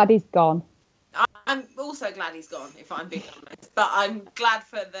 I'm glad he's gone. I'm also glad he's gone, if I'm being honest. But I'm glad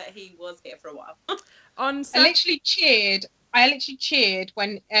that he was here for a while. I literally cheered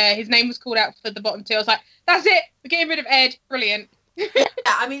when his name was called out for the bottom two. I was like, that's it. We're getting rid of Ed. Brilliant. Yeah,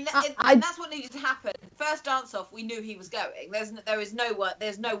 I mean, and that's what needed to happen. First dance off, we knew he was going. There's no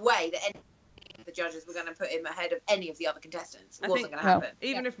way that any of the judges were going to put him ahead of any of the other contestants. It wasn't going to happen.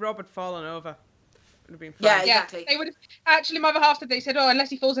 Even if Rob had fallen over. Would have been fun. Yeah, exactly. They would have actually. My other half said, they said, "Oh, unless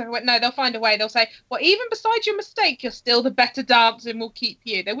he falls over." I went, no, they'll find a way. They'll say, "Well, even besides your mistake, you're still the better dancer, and we'll keep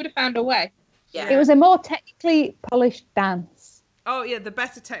you." They would have found a way. Yeah. It was a more technically polished dance. Oh yeah, the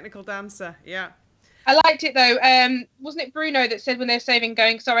better technical dancer. Yeah. I liked it though. Wasn't it Bruno that said when they were saving,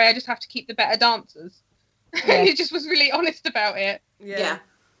 going, "Sorry, I just have to keep the better dancers." Yeah. He just was really honest about it. Yeah.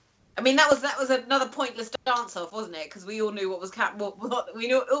 I mean, that was another pointless dance off, wasn't it? Because we all knew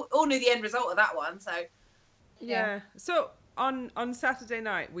all knew the end result of that one. So yeah. So on Saturday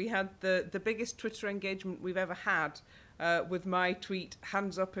night we had the biggest Twitter engagement we've ever had with my tweet,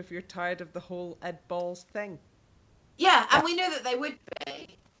 "Hands up if you're tired of the whole Ed Balls thing." Yeah, and we knew that they would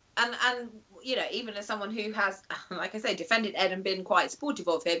be, and you know, even as someone who has, like I say, defended Ed and been quite supportive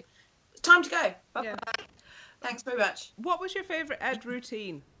of him, it's time to go. Bye-bye. Yeah. Thanks very much. What was your favourite Ed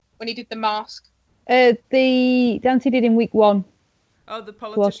routine? When he did the mask. The dance he did in week 1. Oh, the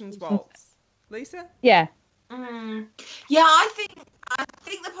politician's waltz. Lisa? Yeah. Yeah, I think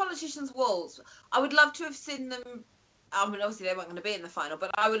the politician's waltz. I would love to have seen them. I mean, obviously they weren't going to be in the final, but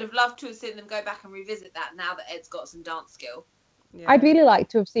I would have loved to have seen them go back and revisit that now that Ed's got some dance skill. Yeah. I'd really like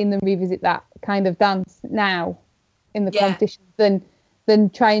to have seen them revisit that kind of dance now in the competition than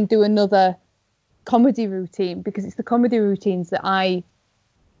try and do another comedy routine, because it's the comedy routines that I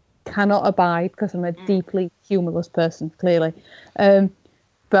cannot abide, because I'm a deeply humorless person, clearly.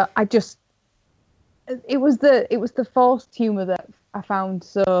 But I just, it was the forced humour that I found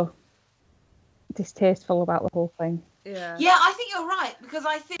so distasteful about the whole thing. Yeah, I think you're right, because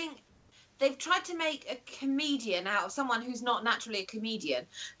I think they've tried to make a comedian out of someone who's not naturally a comedian,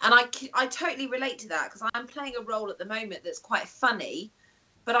 and I totally relate to that, because I'm playing a role at the moment that's quite funny,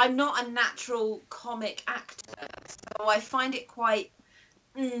 but I'm not a natural comic actor, so I find it quite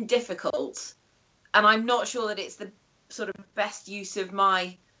difficult, and I'm not sure that it's the sort of best use of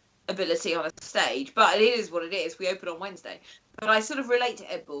my ability on a stage, but it is what it is. We open on Wednesday, but I sort of relate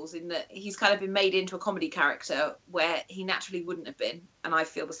to Ed Balls in that he's kind of been made into a comedy character where he naturally wouldn't have been, and I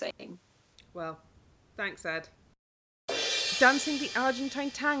feel the same. Well, thanks, Ed. Dancing the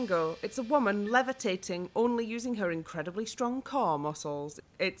Argentine tango. It's a woman levitating, only using her incredibly strong core muscles.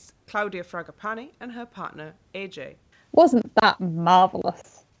 It's Claudia Fragapane and her partner, AJ. Wasn't that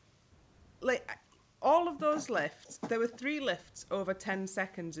marvellous? Like, all of those lifts, there were 3 lifts over 10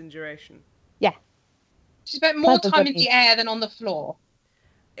 seconds in duration. Yeah. She spent more time in the air than on the floor.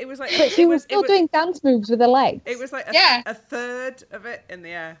 It was like... But she was still doing dance moves with her legs. It was like a third of it in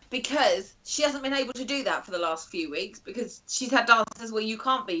the air. Because she hasn't been able to do that for the last few weeks, because she's had dances where you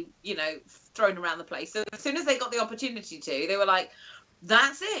can't be, you know, thrown around the place. So as soon as they got the opportunity to, they were like,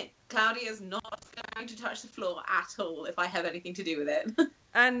 that's it. Claudia's not going to touch the floor at all if I have anything to do with it.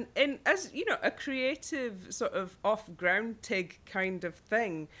 And as you know, a creative sort of off-ground TIG kind of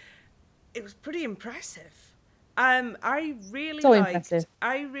thing, it was pretty impressive. I really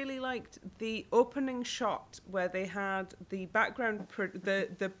liked the opening shot where they had the background,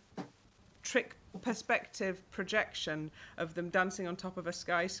 the trick perspective projection of them dancing on top of a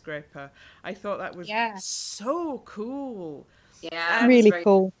skyscraper. I thought that was so cool. Yeah, really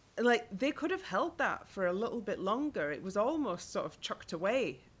cool. Like, they could have held that for a little bit longer. It was almost sort of chucked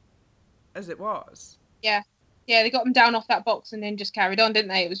away as it was. Yeah, they got them down off that box and then just carried on, didn't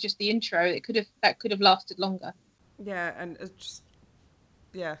they? It was just the intro. That could have lasted longer. Yeah, and it's just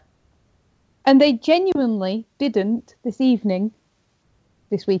And they genuinely didn't this weekend,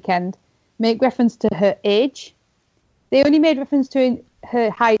 make reference to her age. They only made reference to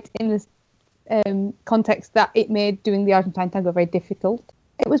her height in this context that it made doing the Argentine tango very difficult.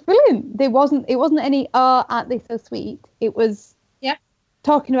 It was brilliant. It wasn't any, aren't they so sweet? It was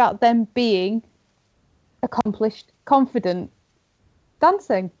talking about them being accomplished, confident,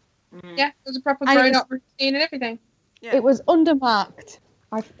 dancing. Yeah, it was a proper grown-up routine and everything. Yeah. It was undermarked.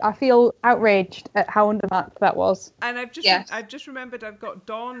 I feel outraged at how undermarked that was. And I've just remembered I've got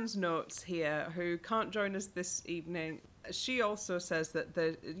Dawn's notes here, who can't join us this evening. She also says that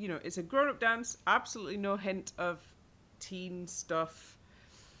it's a grown-up dance, absolutely no hint of teen stuff,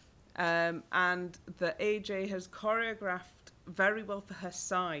 and that AJ has choreographed very well for her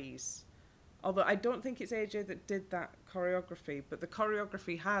size. Although I don't think it's AJ that did that choreography, but the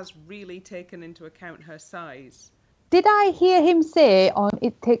choreography has really taken into account her size. Did I hear him say on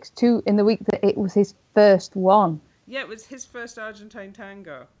It Takes Two in the week that it was his first one? Yeah, it was his first Argentine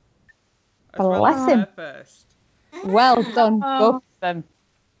tango. Bless him. Her first. Well done, both of them.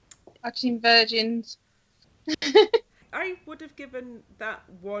 Argentine virgins. I would have given that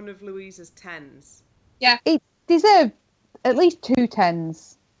one of Louise's 10s. Yeah. It deserved at least 2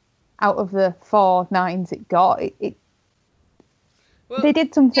 10s out of the 4 9s it got. They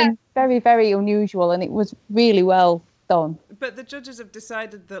did something very, very unusual, and it was really well done. But the judges have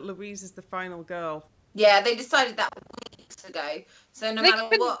decided that Louise is the final girl. Yeah, they decided that weeks ago. So no matter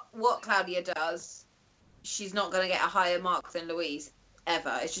what Claudia does, she's not going to get a higher mark than Louise,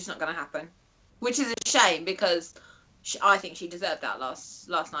 ever. It's just not going to happen. Which is a shame, because I think she deserved that last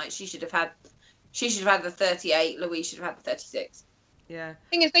night. She should have had the 38. Louise should have had the 36. Yeah.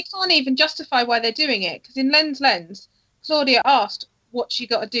 Thing is, they can't even justify why they're doing it, because in Lens, Claudia asked what she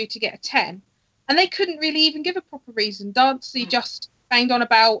got to do to get a 10, and they couldn't really even give a proper reason. Dancy just banged on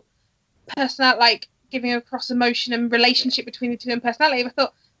about personality, like giving across emotion and relationship between the two and personality. I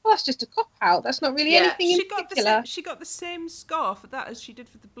thought, well, that's just a cop out. That's not really anything in particular. She got the same score for that as she did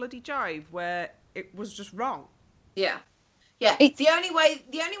for the bloody jive, where it was just wrong. Yeah. Yeah. The only way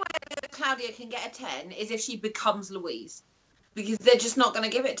that Claudia can get a 10 is if she becomes Louise, because they're just not going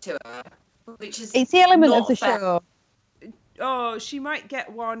to give it to her. It's the element of the show. Oh, she might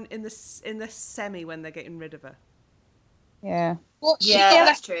get one in the semi when they're getting rid of her. Yeah.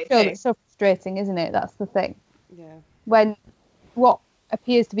 That's true. It's so frustrating, isn't it? That's the thing. Yeah. When what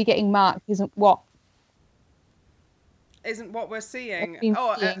appears to be getting marked isn't what we're seeing.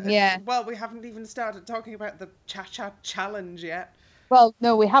 Yeah. Well, we haven't even started talking about the cha-cha challenge yet. Well,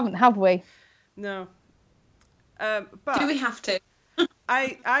 no, we haven't, have we? No. But do we have to?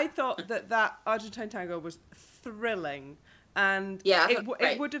 I thought that Argentine tango was thrilling, and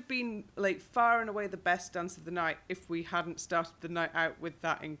it would have been like far and away the best dance of the night if we hadn't started the night out with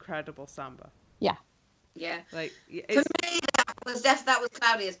that incredible samba. Yeah. Yeah. Like for me, that was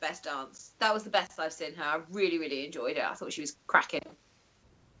Claudia's best dance. That was the best I've seen her. I really, really enjoyed it. I thought she was cracking.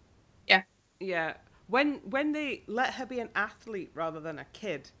 Yeah. Yeah. When they let her be an athlete rather than a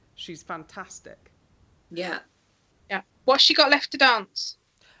kid, she's fantastic. Yeah. Yeah. What's she got left to dance?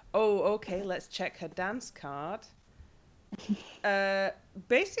 Oh, okay. Let's check her dance card.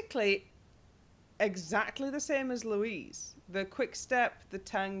 Basically, exactly the same as Louise. The quick step, the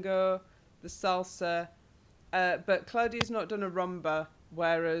tango, the salsa. But Claudia's not done a rumba,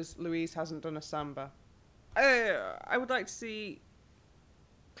 whereas Louise hasn't done a samba. I would like to see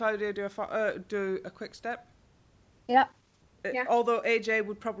Claudia do a quick step. Yeah. Although AJ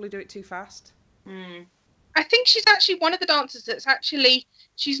would probably do it too fast. I think she's actually one of the dancers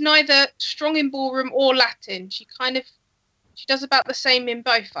she's neither strong in ballroom or Latin. She does about the same in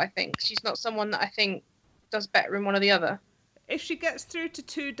both, I think. She's not someone that I think does better in one or the other. If she gets through to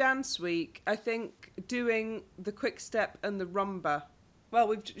 2 dance week, I think doing the quick step and the rumba. Well,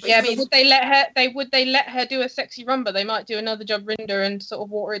 but would they let her do a sexy rumba? They might do another job Rinda and sort of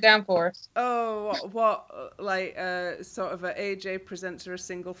water it down for us. Oh, sort of a AJ presents her a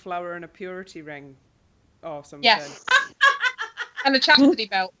single flower and a purity ring, or something. Yes. And a chastity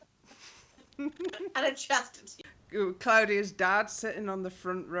belt. And a chastity. Claudia's dad sitting on the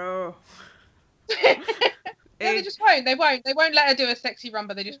front row. No, they just won't. They won't let her do a sexy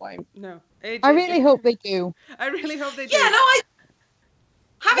rumba. They just won't. No. I really hope they do. I really hope they do. Yeah, no,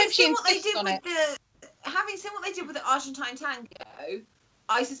 having seen what they did with the Argentine tango,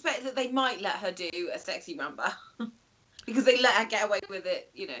 I suspect that they might let her do a sexy rumba. Because they let her get away with it,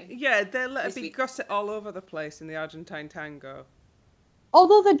 Yeah, they let her be gusset all over the place in the Argentine tango.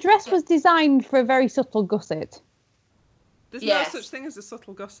 Although the dress was designed for a very subtle gusset. There's no such thing as a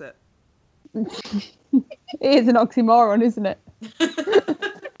subtle gusset. It is an oxymoron, isn't it?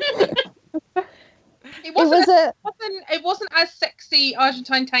 It wasn't as sexy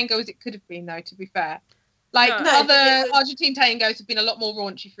Argentine tango as it could have been, though, to be fair. Other Argentine tangos have been a lot more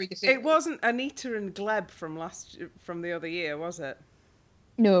raunchy through the series. It wasn't Anita and Gleb from the other year, was it?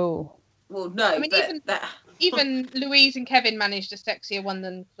 No. Well, no, I mean, but even Louise and Kevin managed a sexier one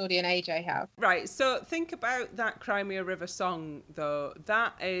than Claudia and AJ have. Right, so think about that Crimea River song, though.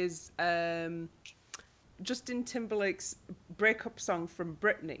 That is Justin Timberlake's breakup song from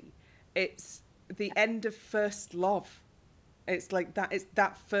Britney. It's the end of first love. It's like that. It's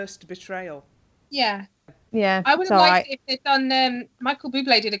that first betrayal. Yeah. Yeah. I would have liked it if they'd done. Michael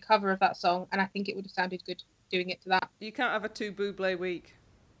Bublé did a cover of that song, and I think it would have sounded good doing it to that. You can't have a 2 Bublé week.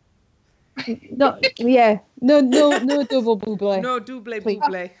 No, yeah. No double Bublé. No Doublé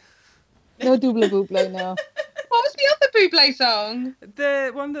Bublé. No Doublé Bublé, no. What was the other Bublé song?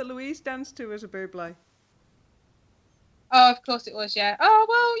 The one that Louise danced to was a Bublé. Oh, of course it was, yeah. Oh,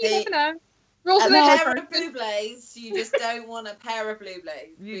 well, you never know. A pair of Bublés, you just don't want a pair of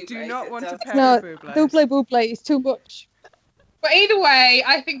Bublés. You do not want a pair of Bublés. Doublé Bublé is too much. But either way,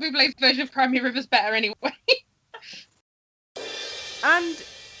 I think Bublé's version of Crimea River's better anyway. And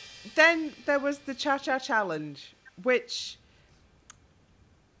then there was the Cha-Cha Challenge, which...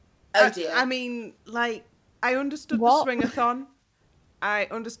 Oh dear. I mean, like, I understood What? the swing-a-thon. I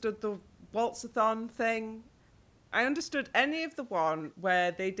understood the waltz-a-thon thing. I understood any of the one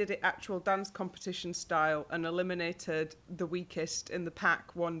where they did it actual dance competition style and eliminated the weakest in the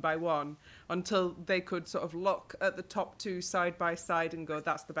pack one by one until they could sort of look at the top two side by side and go,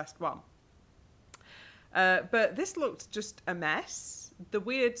 that's the best one. But this looked just a mess. The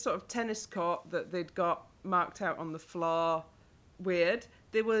weird sort of tennis court that they'd got marked out on the floor, weird.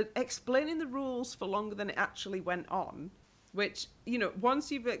 They were explaining the rules for longer than it actually went on. Which, you know,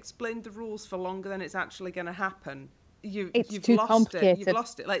 once you've explained the rules for longer than it's actually going to happen, you've lost it. You've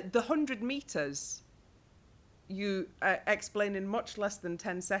lost it. Like the 100 meters, you explain in much less than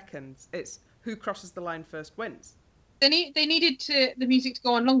 10 seconds. It's who crosses the line first wins. They needed the music to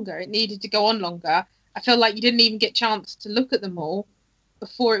go on longer. It needed to go on longer. I feel like you didn't even get a chance to look at them all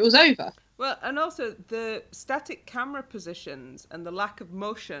before it was over. Well, and also the static camera positions and the lack of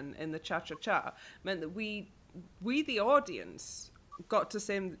motion in the cha-cha-cha meant that we the audience got to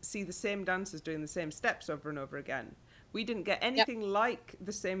see the same dancers doing the same steps over and over again. We didn't get anything like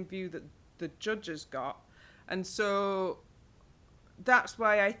the same view that the judges got. And so that's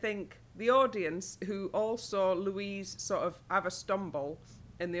why I think the audience, who all saw Louise sort of have a stumble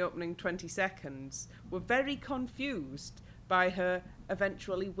in the opening 20 seconds, were very confused by her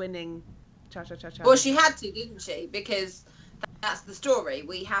eventually winning cha-cha-cha-cha. Well, she had to, didn't she? Because that's the story.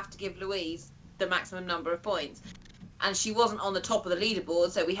 We have to give Louise the maximum number of points, and she wasn't on the top of the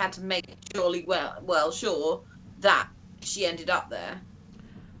leaderboard, so we had to make surely well sure that she ended up there.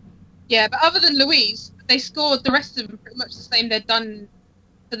 Yeah, but other than Louise, they scored the rest of them pretty much the same they'd done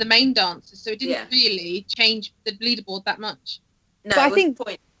for the main dancers, so it didn't really change the leaderboard that much. No, but I think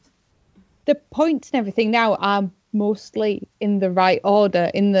the points and everything now are mostly in the right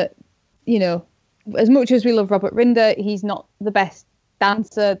order, in that, you know, as much as we love Robert Rinder, he's not the best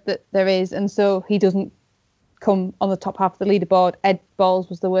dancer that there is, and so he doesn't come on the top half of the leaderboard. Ed Balls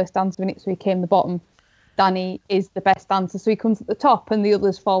was the worst dancer in it, so he came the bottom. Danny is the best dancer, so he comes at the top, and the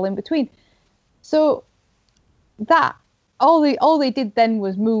others fall in between. So that all they did then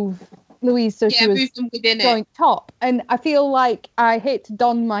was move Louise, so she was joint top. And I feel like, I hate to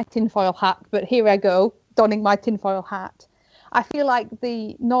don my tinfoil hat, but here I go, donning my tinfoil hat. I feel like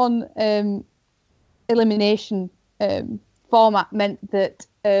the non-elimination format meant that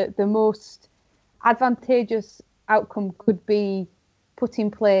the most advantageous outcome could be put in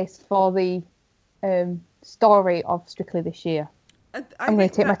place for the story of Strictly this year. I'm going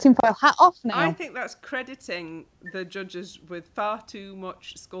to take my tinfoil hat off now. I think that's crediting the judges with far too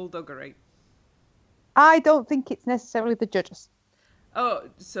much skullduggery. I don't think it's necessarily the judges. Oh,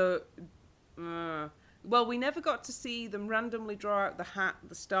 so... well, we never got to see them randomly draw out the hat,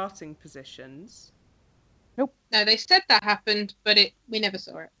 the starting positions. Nope. No, they said that happened, but we never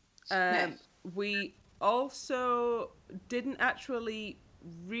saw it. No. We also didn't actually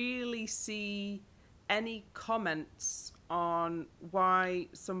really see any comments on why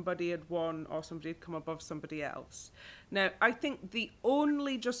somebody had won or somebody had come above somebody else. Now, I think the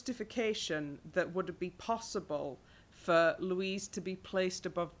only justification that would be possible for Louise to be placed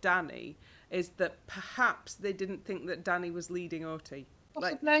above Danny is that perhaps they didn't think that Danny was leading Oti.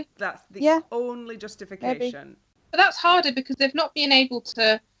 Possibly. Like, that's the only justification. Maybe. But that's harder because they've not been able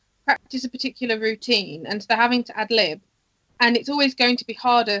to practice a particular routine, and they're having to ad-lib. And it's always going to be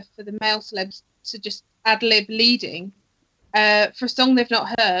harder for the male celebs to just ad-lib leading for a song they've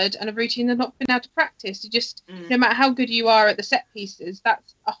not heard and a routine they've not been able to practice. You just, no matter how good you are at the set pieces,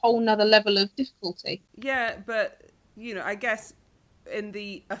 that's a whole nother level of difficulty. Yeah, but, you know, I guess in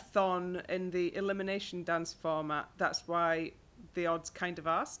the elimination dance format, that's why the odds kind of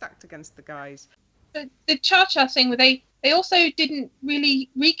are stacked against the guys. The cha-cha thing, where they also didn't really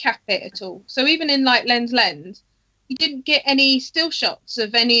recap it at all. So even in like Lens, you didn't get any still shots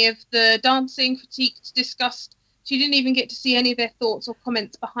of any of the dancing, critiqued, discussed. So you didn't even get to see any of their thoughts or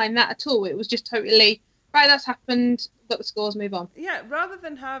comments behind that at all. It was just totally, right, that's happened, got the scores, move on. Yeah, rather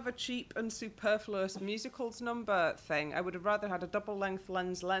than have a cheap and superfluous musicals number thing, I would have rather had a double-length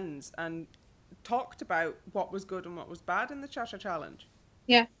Lens and talked about what was good and what was bad in the Cha-Cha Challenge.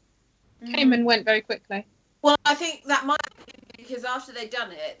 Yeah. Came and went very quickly. Well, I think that might be because after they'd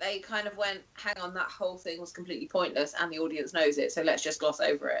done it, they kind of went, hang on, that whole thing was completely pointless and the audience knows it, so let's just gloss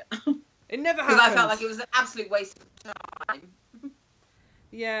over it. It never happened. Because I felt like it was an absolute waste of time.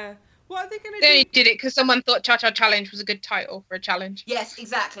 Yeah. What are they going to do? They only did it because someone thought Cha-Cha Challenge was a good title for a challenge. Yes,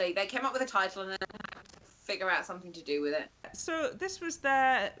 exactly. They came up with a title and then had to figure out something to do with it. So this was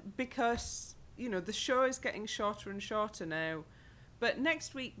there because, you know, the show is getting shorter and shorter now. But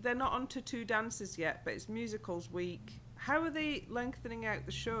next week, they're not onto 2 dances yet, but it's musicals week. How are they lengthening out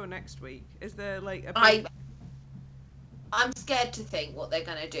the show next week? Is there like a big... I'm scared to think what they're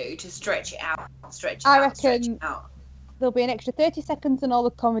going to do to stretch it out. I reckon there'll be an extra 30 seconds on all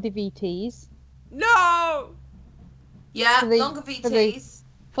the comedy VTs. No! Yeah, longer VTs.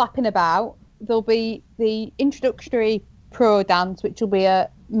 Flapping about. There'll be the introductory pro dance, which will be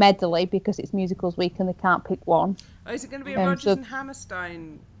a medley because it's musicals week and they can't pick one. Oh, is it going to be a Rodgers and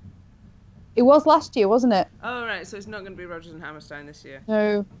Hammerstein? It was last year, wasn't it? Oh, right. So it's not going to be Rodgers and Hammerstein this year.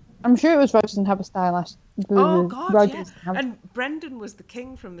 No. I'm sure it was Rodgers and Hammerstein last year. Oh, God, yeah. And Brendan was the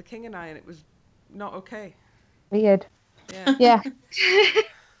king from The King and I, and it was not okay. Weird. Yeah. Yeah.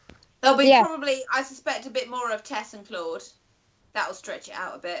 There'll be probably, I suspect, a bit more of Tess and Claude. That'll stretch it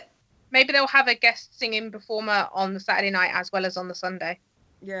out a bit. Maybe they'll have a guest singing performer on the Saturday night as well as on the Sunday.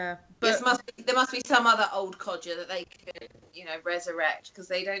 Yeah, but there must be some other old codger that they could, you know, resurrect because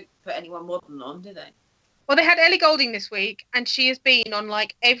they don't put anyone modern on, do they? Well, they had Ellie Goulding this week, and she has been on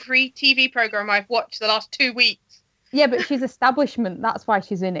like every TV program I've watched the last 2 weeks. Yeah, but she's establishment. That's why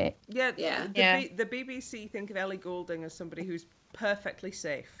she's in it. Yeah. The BBC think of Ellie Goulding as somebody who's perfectly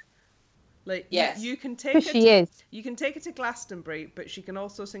safe. Like, yes, you can take her. She is. You can take her to Glastonbury, but she can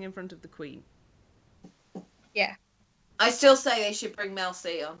also sing in front of the Queen. Yeah. I still say they should bring Mel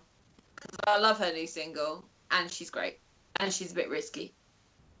C on because I love her new single and she's great and she's a bit risky.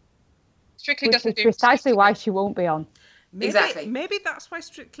 Strictly Which doesn't is do precisely why she won't be on. Exactly. Maybe that's why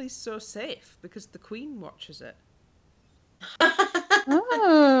Strictly's so safe because the Queen watches it.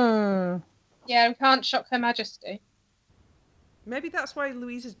 Oh. Yeah, we can't shock Her Majesty. Maybe that's why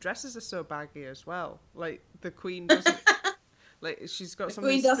Louise's dresses are so baggy as well. Like the Queen doesn't. Like she's got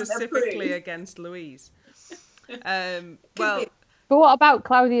something specifically against Louise. Well, but what about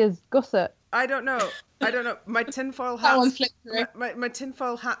Claudia's gusset? I don't know. My tinfoil hat. That one slipped through. My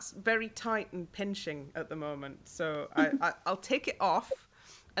tinfoil hat's very tight and pinching at the moment, so I'll take it off,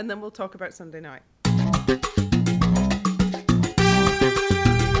 and then we'll talk about Sunday night.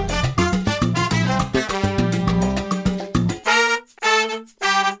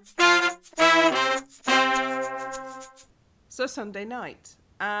 So Sunday night,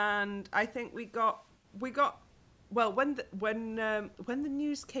 and I think we got. Well, when the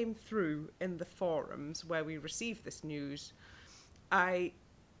news came through in the forums where we received this news, I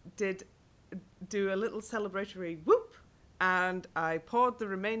did do a little celebratory whoop, and I poured the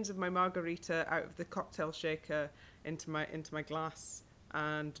remains of my margarita out of the cocktail shaker into my glass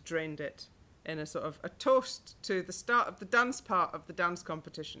and drained it in a sort of a toast to the start of the dance part of the dance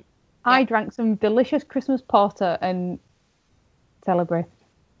competition. I drank some delicious Christmas porter and celebrated.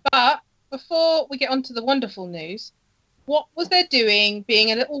 But before we get on to the wonderful news, what was there doing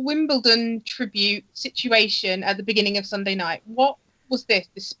being a little Wimbledon tribute situation at the beginning of Sunday night? What was this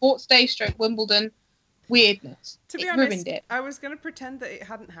sports day stroke Wimbledon weirdness? To be honest, ruined it. I was going to pretend that it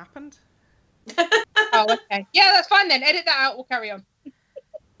hadn't happened. Oh, okay. Yeah, that's fine then. Edit that out. We'll carry on.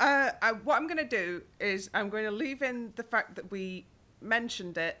 What I'm going to do is I'm going to leave in the fact that we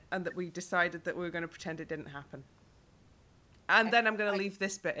mentioned it and that we decided that we were going to pretend it didn't happen. And then I'm going to leave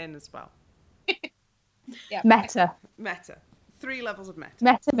this bit in as well. Yeah. Meta. 3 levels of meta.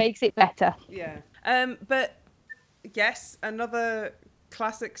 Meta makes it better. Yeah. But yes, another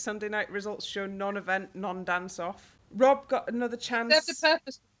classic Sunday night results show, non-event, non-dance off. Rob got another chance. Served a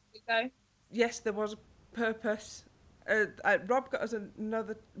purpose, though. Yes, there was a purpose. Rob got us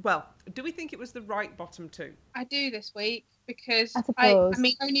another. Well, do we think it was the right bottom 2? I do this week because I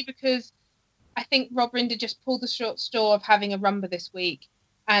mean only because I think Rob Rinder just pulled the short straw of having a rumba this week.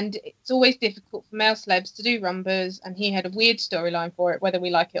 And it's always difficult for male celebs to do rumbas, and he had a weird storyline for it, whether we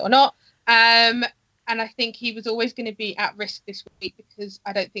like it or not. And and I think he was always going to be at risk this week because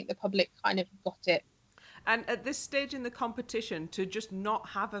I don't think the public kind of got it. And at this stage in the competition, to just not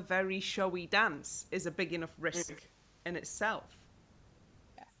have a very showy dance is a big enough risk in itself.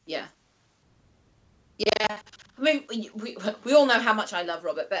 Yeah. Yeah. I mean, we all know how much I love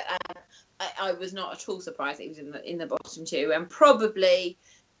Robert, but I was not at all surprised that he was in the bottom two, and probably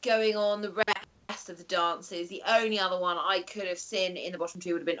going on the rest of the dances, the only other one I could have seen in the bottom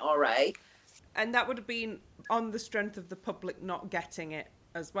two would have been Ore. And that would have been on the strength of the public not getting it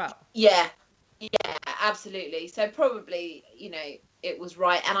as well. Yeah, absolutely. So probably, it was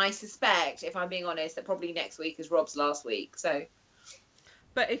right. And I suspect, if I'm being honest, that probably next week is Rob's last week. So,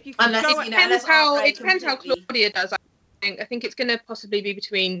 but if you can it depends how Claudia does. I think it's going to possibly be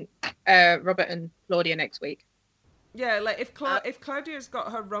between Robert and Claudia next week. Yeah, like if Claudia's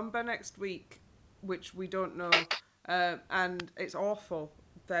got her rumba next week, which we don't know, and it's awful,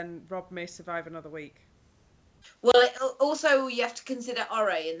 then Rob may survive another week. Well, also you have to consider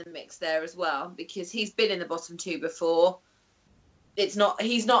Ore in the mix there as well, because he's been in the bottom two before. He's not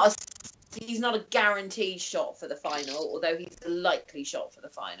a guaranteed shot for the final, although he's a likely shot for the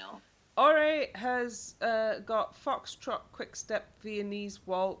final. Ore has got foxtrot, quick-step, Viennese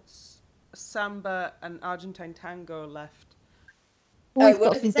waltz, samba, and Argentine tango left.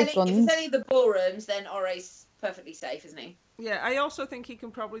 Well, if it's any of the ballrooms, then Ore's perfectly safe, isn't he? Yeah, I also think he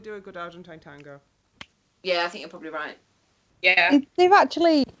can probably do a good Argentine tango. Yeah, I think you're probably right. Yeah.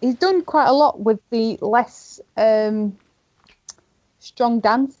 He's done quite a lot with the less strong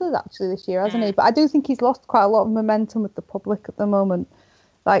dancers actually this year, hasn't he? But I do think he's lost quite a lot of momentum with the public at the moment.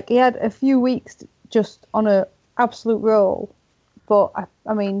 Like, he had a few weeks just on an absolute roll, but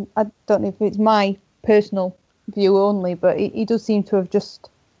I mean, I don't know if it's my personal view only, but he does seem to have just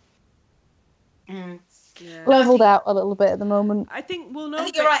leveled out a little bit at the moment. I think we'll know. I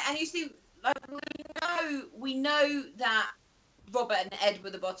think you're right, and you see, like, we know that Robert and Ed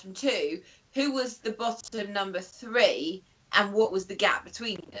were the bottom two. Who was the bottom number three, and what was the gap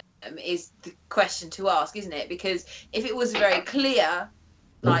between them is the question to ask, isn't it? Because if it was very clear,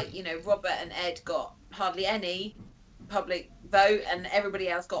 like, Robert and Ed got hardly any public vote and everybody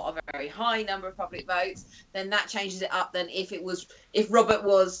else got a very high number of public votes, then that changes it up. Then if Robert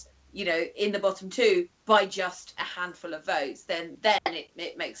was, in the bottom two by just a handful of votes, then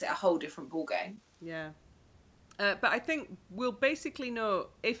it makes it a whole different ballgame. Yeah. But I think we'll basically know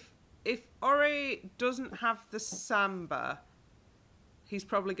if Ore doesn't have the samba, he's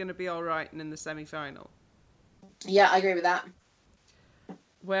probably going to be all right and in the semi-final. Yeah, I agree with that.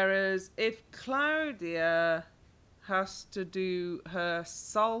 Whereas if Claudia has to do her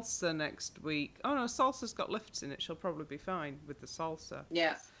salsa next week, oh no, salsa's got lifts in it, she'll probably be fine with the salsa.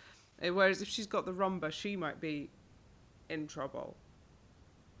 Yeah. Whereas if she's got the rumba, she might be in trouble.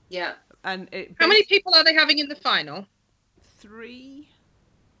 Yeah. And how many people are they having in the final? 3.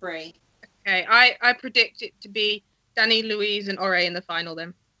 Okay, I predict it to be Danny, Louise, and Ore in the final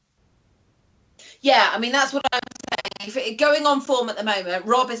then. Yeah, I mean, that's what I'm saying. Going on form at the moment,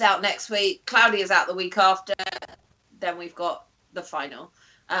 Rob is out next week, Claudia's out the week after, then we've got the final.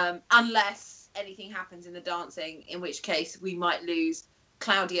 Unless anything happens in the dancing, in which case we might lose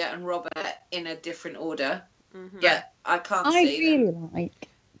Claudia and Robert in a different order. Mm-hmm. Yeah, I can't see I'd really like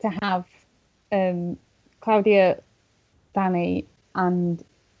to have Claudia, Danny, and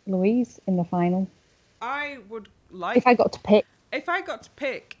Louise in the final. I would like... If I got to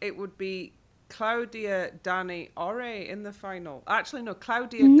pick, it would be Claudia, Danny, Ore in the final. Actually, no,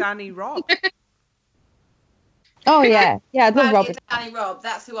 Claudia, Danny, Rob. Oh, yeah. Yeah, I'd love Robert. Danny, Rob.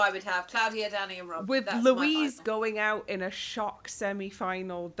 That's who I would have. Claudia, Danny, and Rob. With Louise going out in a shock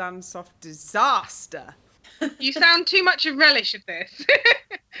semi-final dance-off disaster. You sound too much of relish of this.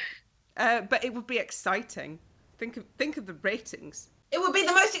 But it would be exciting. Think of the ratings. It would be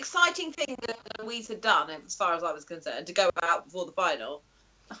the most exciting thing that Louise had done, as far as I was concerned, to go out before the final.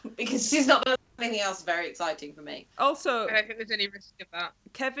 Because she's not done anything else very exciting for me. Also, I don't think there's any risk of that.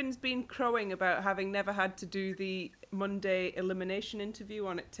 Kevin's been crowing about having never had to do the Monday elimination interview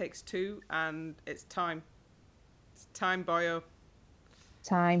on It Takes Two, and it's time. It's time, boyo.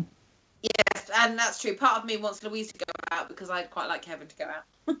 Time. Yes, and that's true. Part of me wants Louise to go out because I'd quite like Kevin to go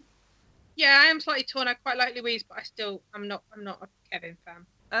out. Yeah, I am slightly torn. I quite like Louise, but I'm not a Kevin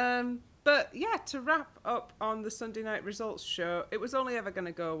fan. But yeah, to wrap up on the Sunday night results show, it was only ever going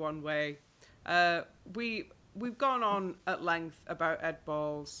to go one way. We've gone on at length about Ed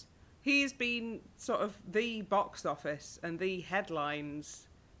Balls. He's been sort of the box office and the headlines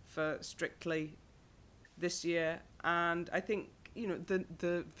for Strictly this year, and I think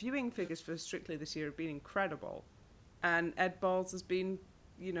the viewing figures for Strictly this year have been incredible, and Ed Balls has been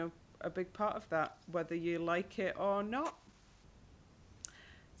a big part of that, whether you like it or not.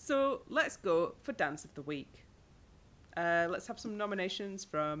 So let's go for Dance of the Week. Let's have some nominations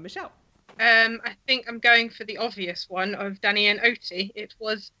from Michelle. I think I'm going for the obvious one of Danny and Oti. It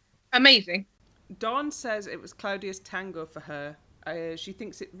was amazing. Dawn says it was Claudia's tango for her. She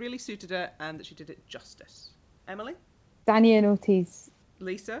thinks it really suited her and that she did it justice. Emily? Danny and Oti's.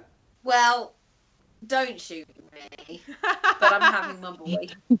 Lisa? Well, don't shoot me, but I'm having my boy.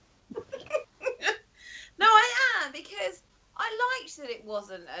 No, I am, because I liked that it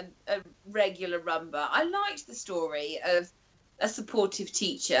wasn't a regular rumba. I liked the story of a supportive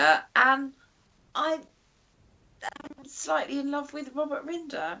teacher, and I'm slightly in love with Robert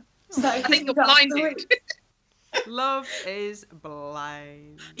Rinder. So I think you're blinded. Love is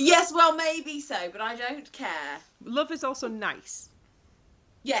blind. Yes, well, maybe so, but I don't care. Love is also nice.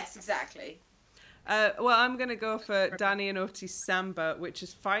 Yes, exactly. Well, I'm going to go for Danny and Oti's Samba, which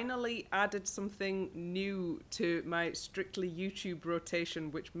has finally added something new to my strictly YouTube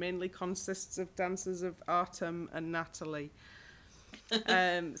rotation, which mainly consists of dances of Artem and Natalie.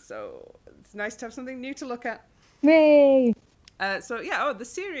 So it's nice to have something new to look at. Yay! The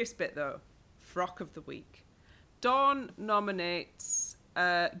serious bit, though. Frock of the Week. Dawn nominates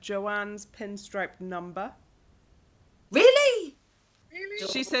Joanne's pinstripe number. Really?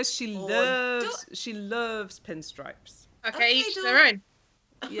 She says she loves pinstripes. Okay, each their own.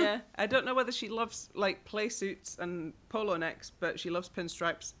 Yeah, I don't know whether she loves like play suits and polo necks, but she loves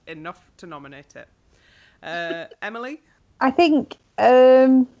pinstripes enough to nominate it. Emily? I think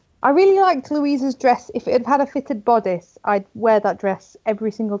I really liked Louise's dress. If it had a fitted bodice, I'd wear that dress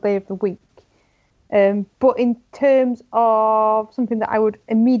every single day of the week. But in terms of something that I would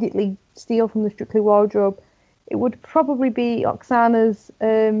immediately steal from the Strictly wardrobe, it would probably be Oksana's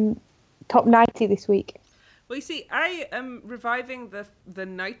top nightie this week. Well, you see, I am reviving the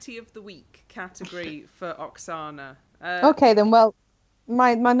Nightie of the Week category for Oksana. Okay, then. Well,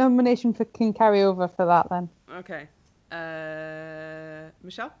 my nomination can carry over for that then. Okay.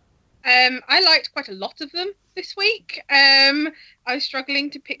 Michelle? I liked quite a lot of them this week. I was struggling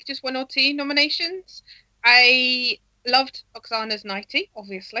to pick just one or two nominations. I loved Oksana's nightie,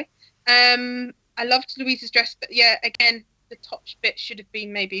 obviously. I loved Louise's dress, but yeah, again, the top bit should have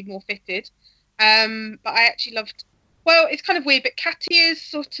been maybe more fitted. But I actually loved, well, it's kind of weird, but Katia's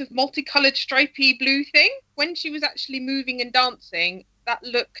sort of multicoloured stripy blue thing, when she was actually moving and dancing, that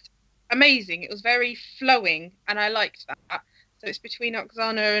looked amazing. It was very flowing, and I liked that. So it's between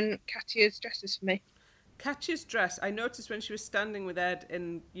Oksana and Katia's dresses for me. Katia's dress, I noticed when she was standing with Ed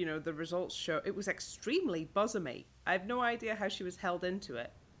in, the results show, it was extremely bosomy. I have no idea how she was held into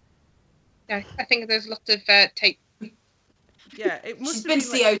it. Yeah, I think there's a lot of tape. Yeah, it must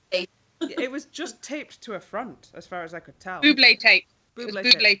She's have been been COD. It was just taped to her front, as far as I could tell. Bublé tape. Doublé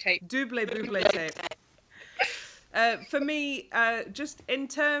Bublé tape. For me, just in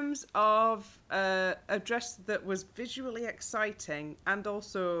terms of a dress that was visually exciting and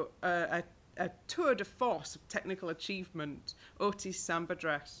also a tour de force of technical achievement, Oti's Samba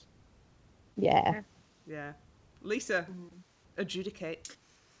dress. Yeah. Yeah. Lisa, adjudicate.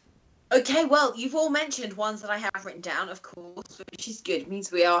 Okay, well, you've all mentioned ones that I have written down, of course, which is good. It means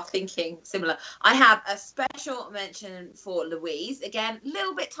we are thinking similar. I have a special mention for Louise. Again, a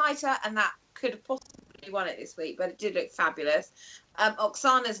little bit tighter, and that could have possibly won it this week, but it did look fabulous.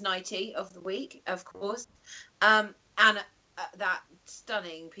 Oksana's nightie of the week, of course. And that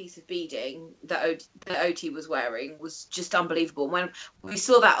stunning piece of beading that Oti was wearing was just unbelievable. When we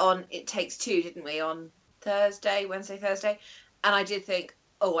saw that on It Takes Two, didn't we, on Wednesday, Thursday? And I did think,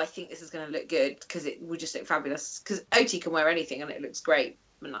 I think this is going to look good because it would just look fabulous. Because Oti can wear anything and it looks great.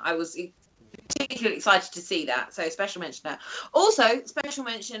 And I was particularly excited to see that. So special mention there. Also, special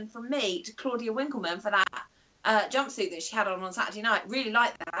mention from me to Claudia Winkleman for that jumpsuit that she had on Saturday night. Really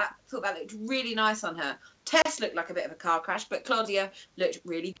liked that. Thought that looked really nice on her. Tess looked like a bit of a car crash, but Claudia looked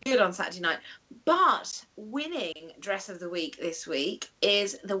really good on Saturday night. But winning dress of the week this week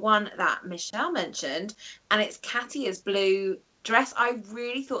is the one that Michelle mentioned, and it's Katia's blue dress. I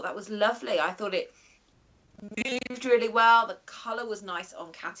really thought that was lovely. I thought it moved really well. The colour was nice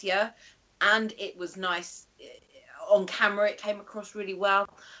on Katia, and it was nice on camera. It came across really well.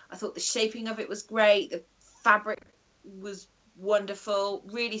 I thought the shaping of it was great. The fabric was wonderful.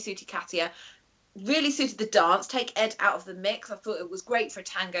 Really suited Katia. Really suited the dance. Take Ed out of the mix. I thought it was great for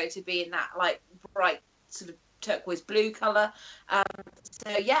tango to be in that like bright sort of turquoise blue colour.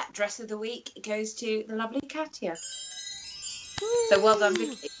 So yeah, dress of the week goes to the lovely Katia. So well done,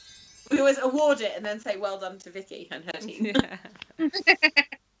 Vicky. We always award it and then say well done to Vicky and her team. Yeah.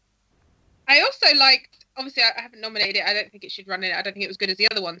 I also liked, obviously I haven't nominated it, I don't think it should run in it, I don't think it was good as the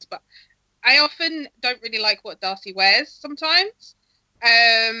other ones, but I often don't really like what Darcy wears sometimes.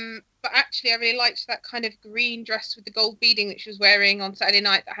 But actually I really liked that kind of green dress with the gold beading that she was wearing on Saturday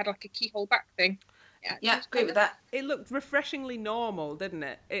night that had like a keyhole back thing. Yeah, agree with that. It looked refreshingly normal, didn't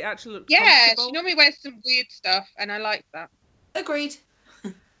it? It actually looked comfortable. She normally wears some weird stuff, and I like that. Agreed.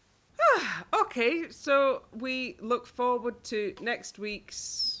 Okay, so we look forward to next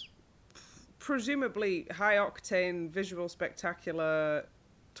week's presumably high-octane, visual spectacular,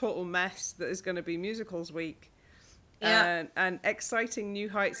 total mess that is going to be Musicals Week. Yeah. And exciting new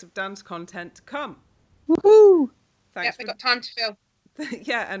heights of dance content to come. Woohoo! Thanks. They've got time to fill.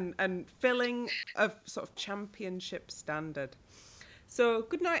 Yeah, and filling of sort of championship standard. So,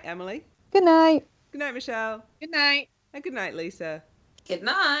 good night, Emily. Good night. Good night, Michelle. Good night. And good night, Lisa. Good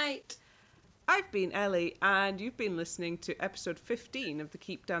night. I've been Ellie, and you've been listening to episode 15 of the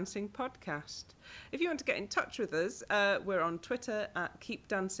Keep Dancing podcast. If you want to get in touch with us, we're on Twitter at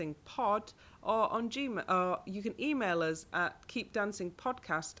KeepDancingPod, or on Gmail, or you can email us at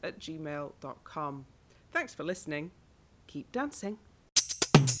keepdancingpodcast@gmail.com. Thanks for listening. Keep dancing.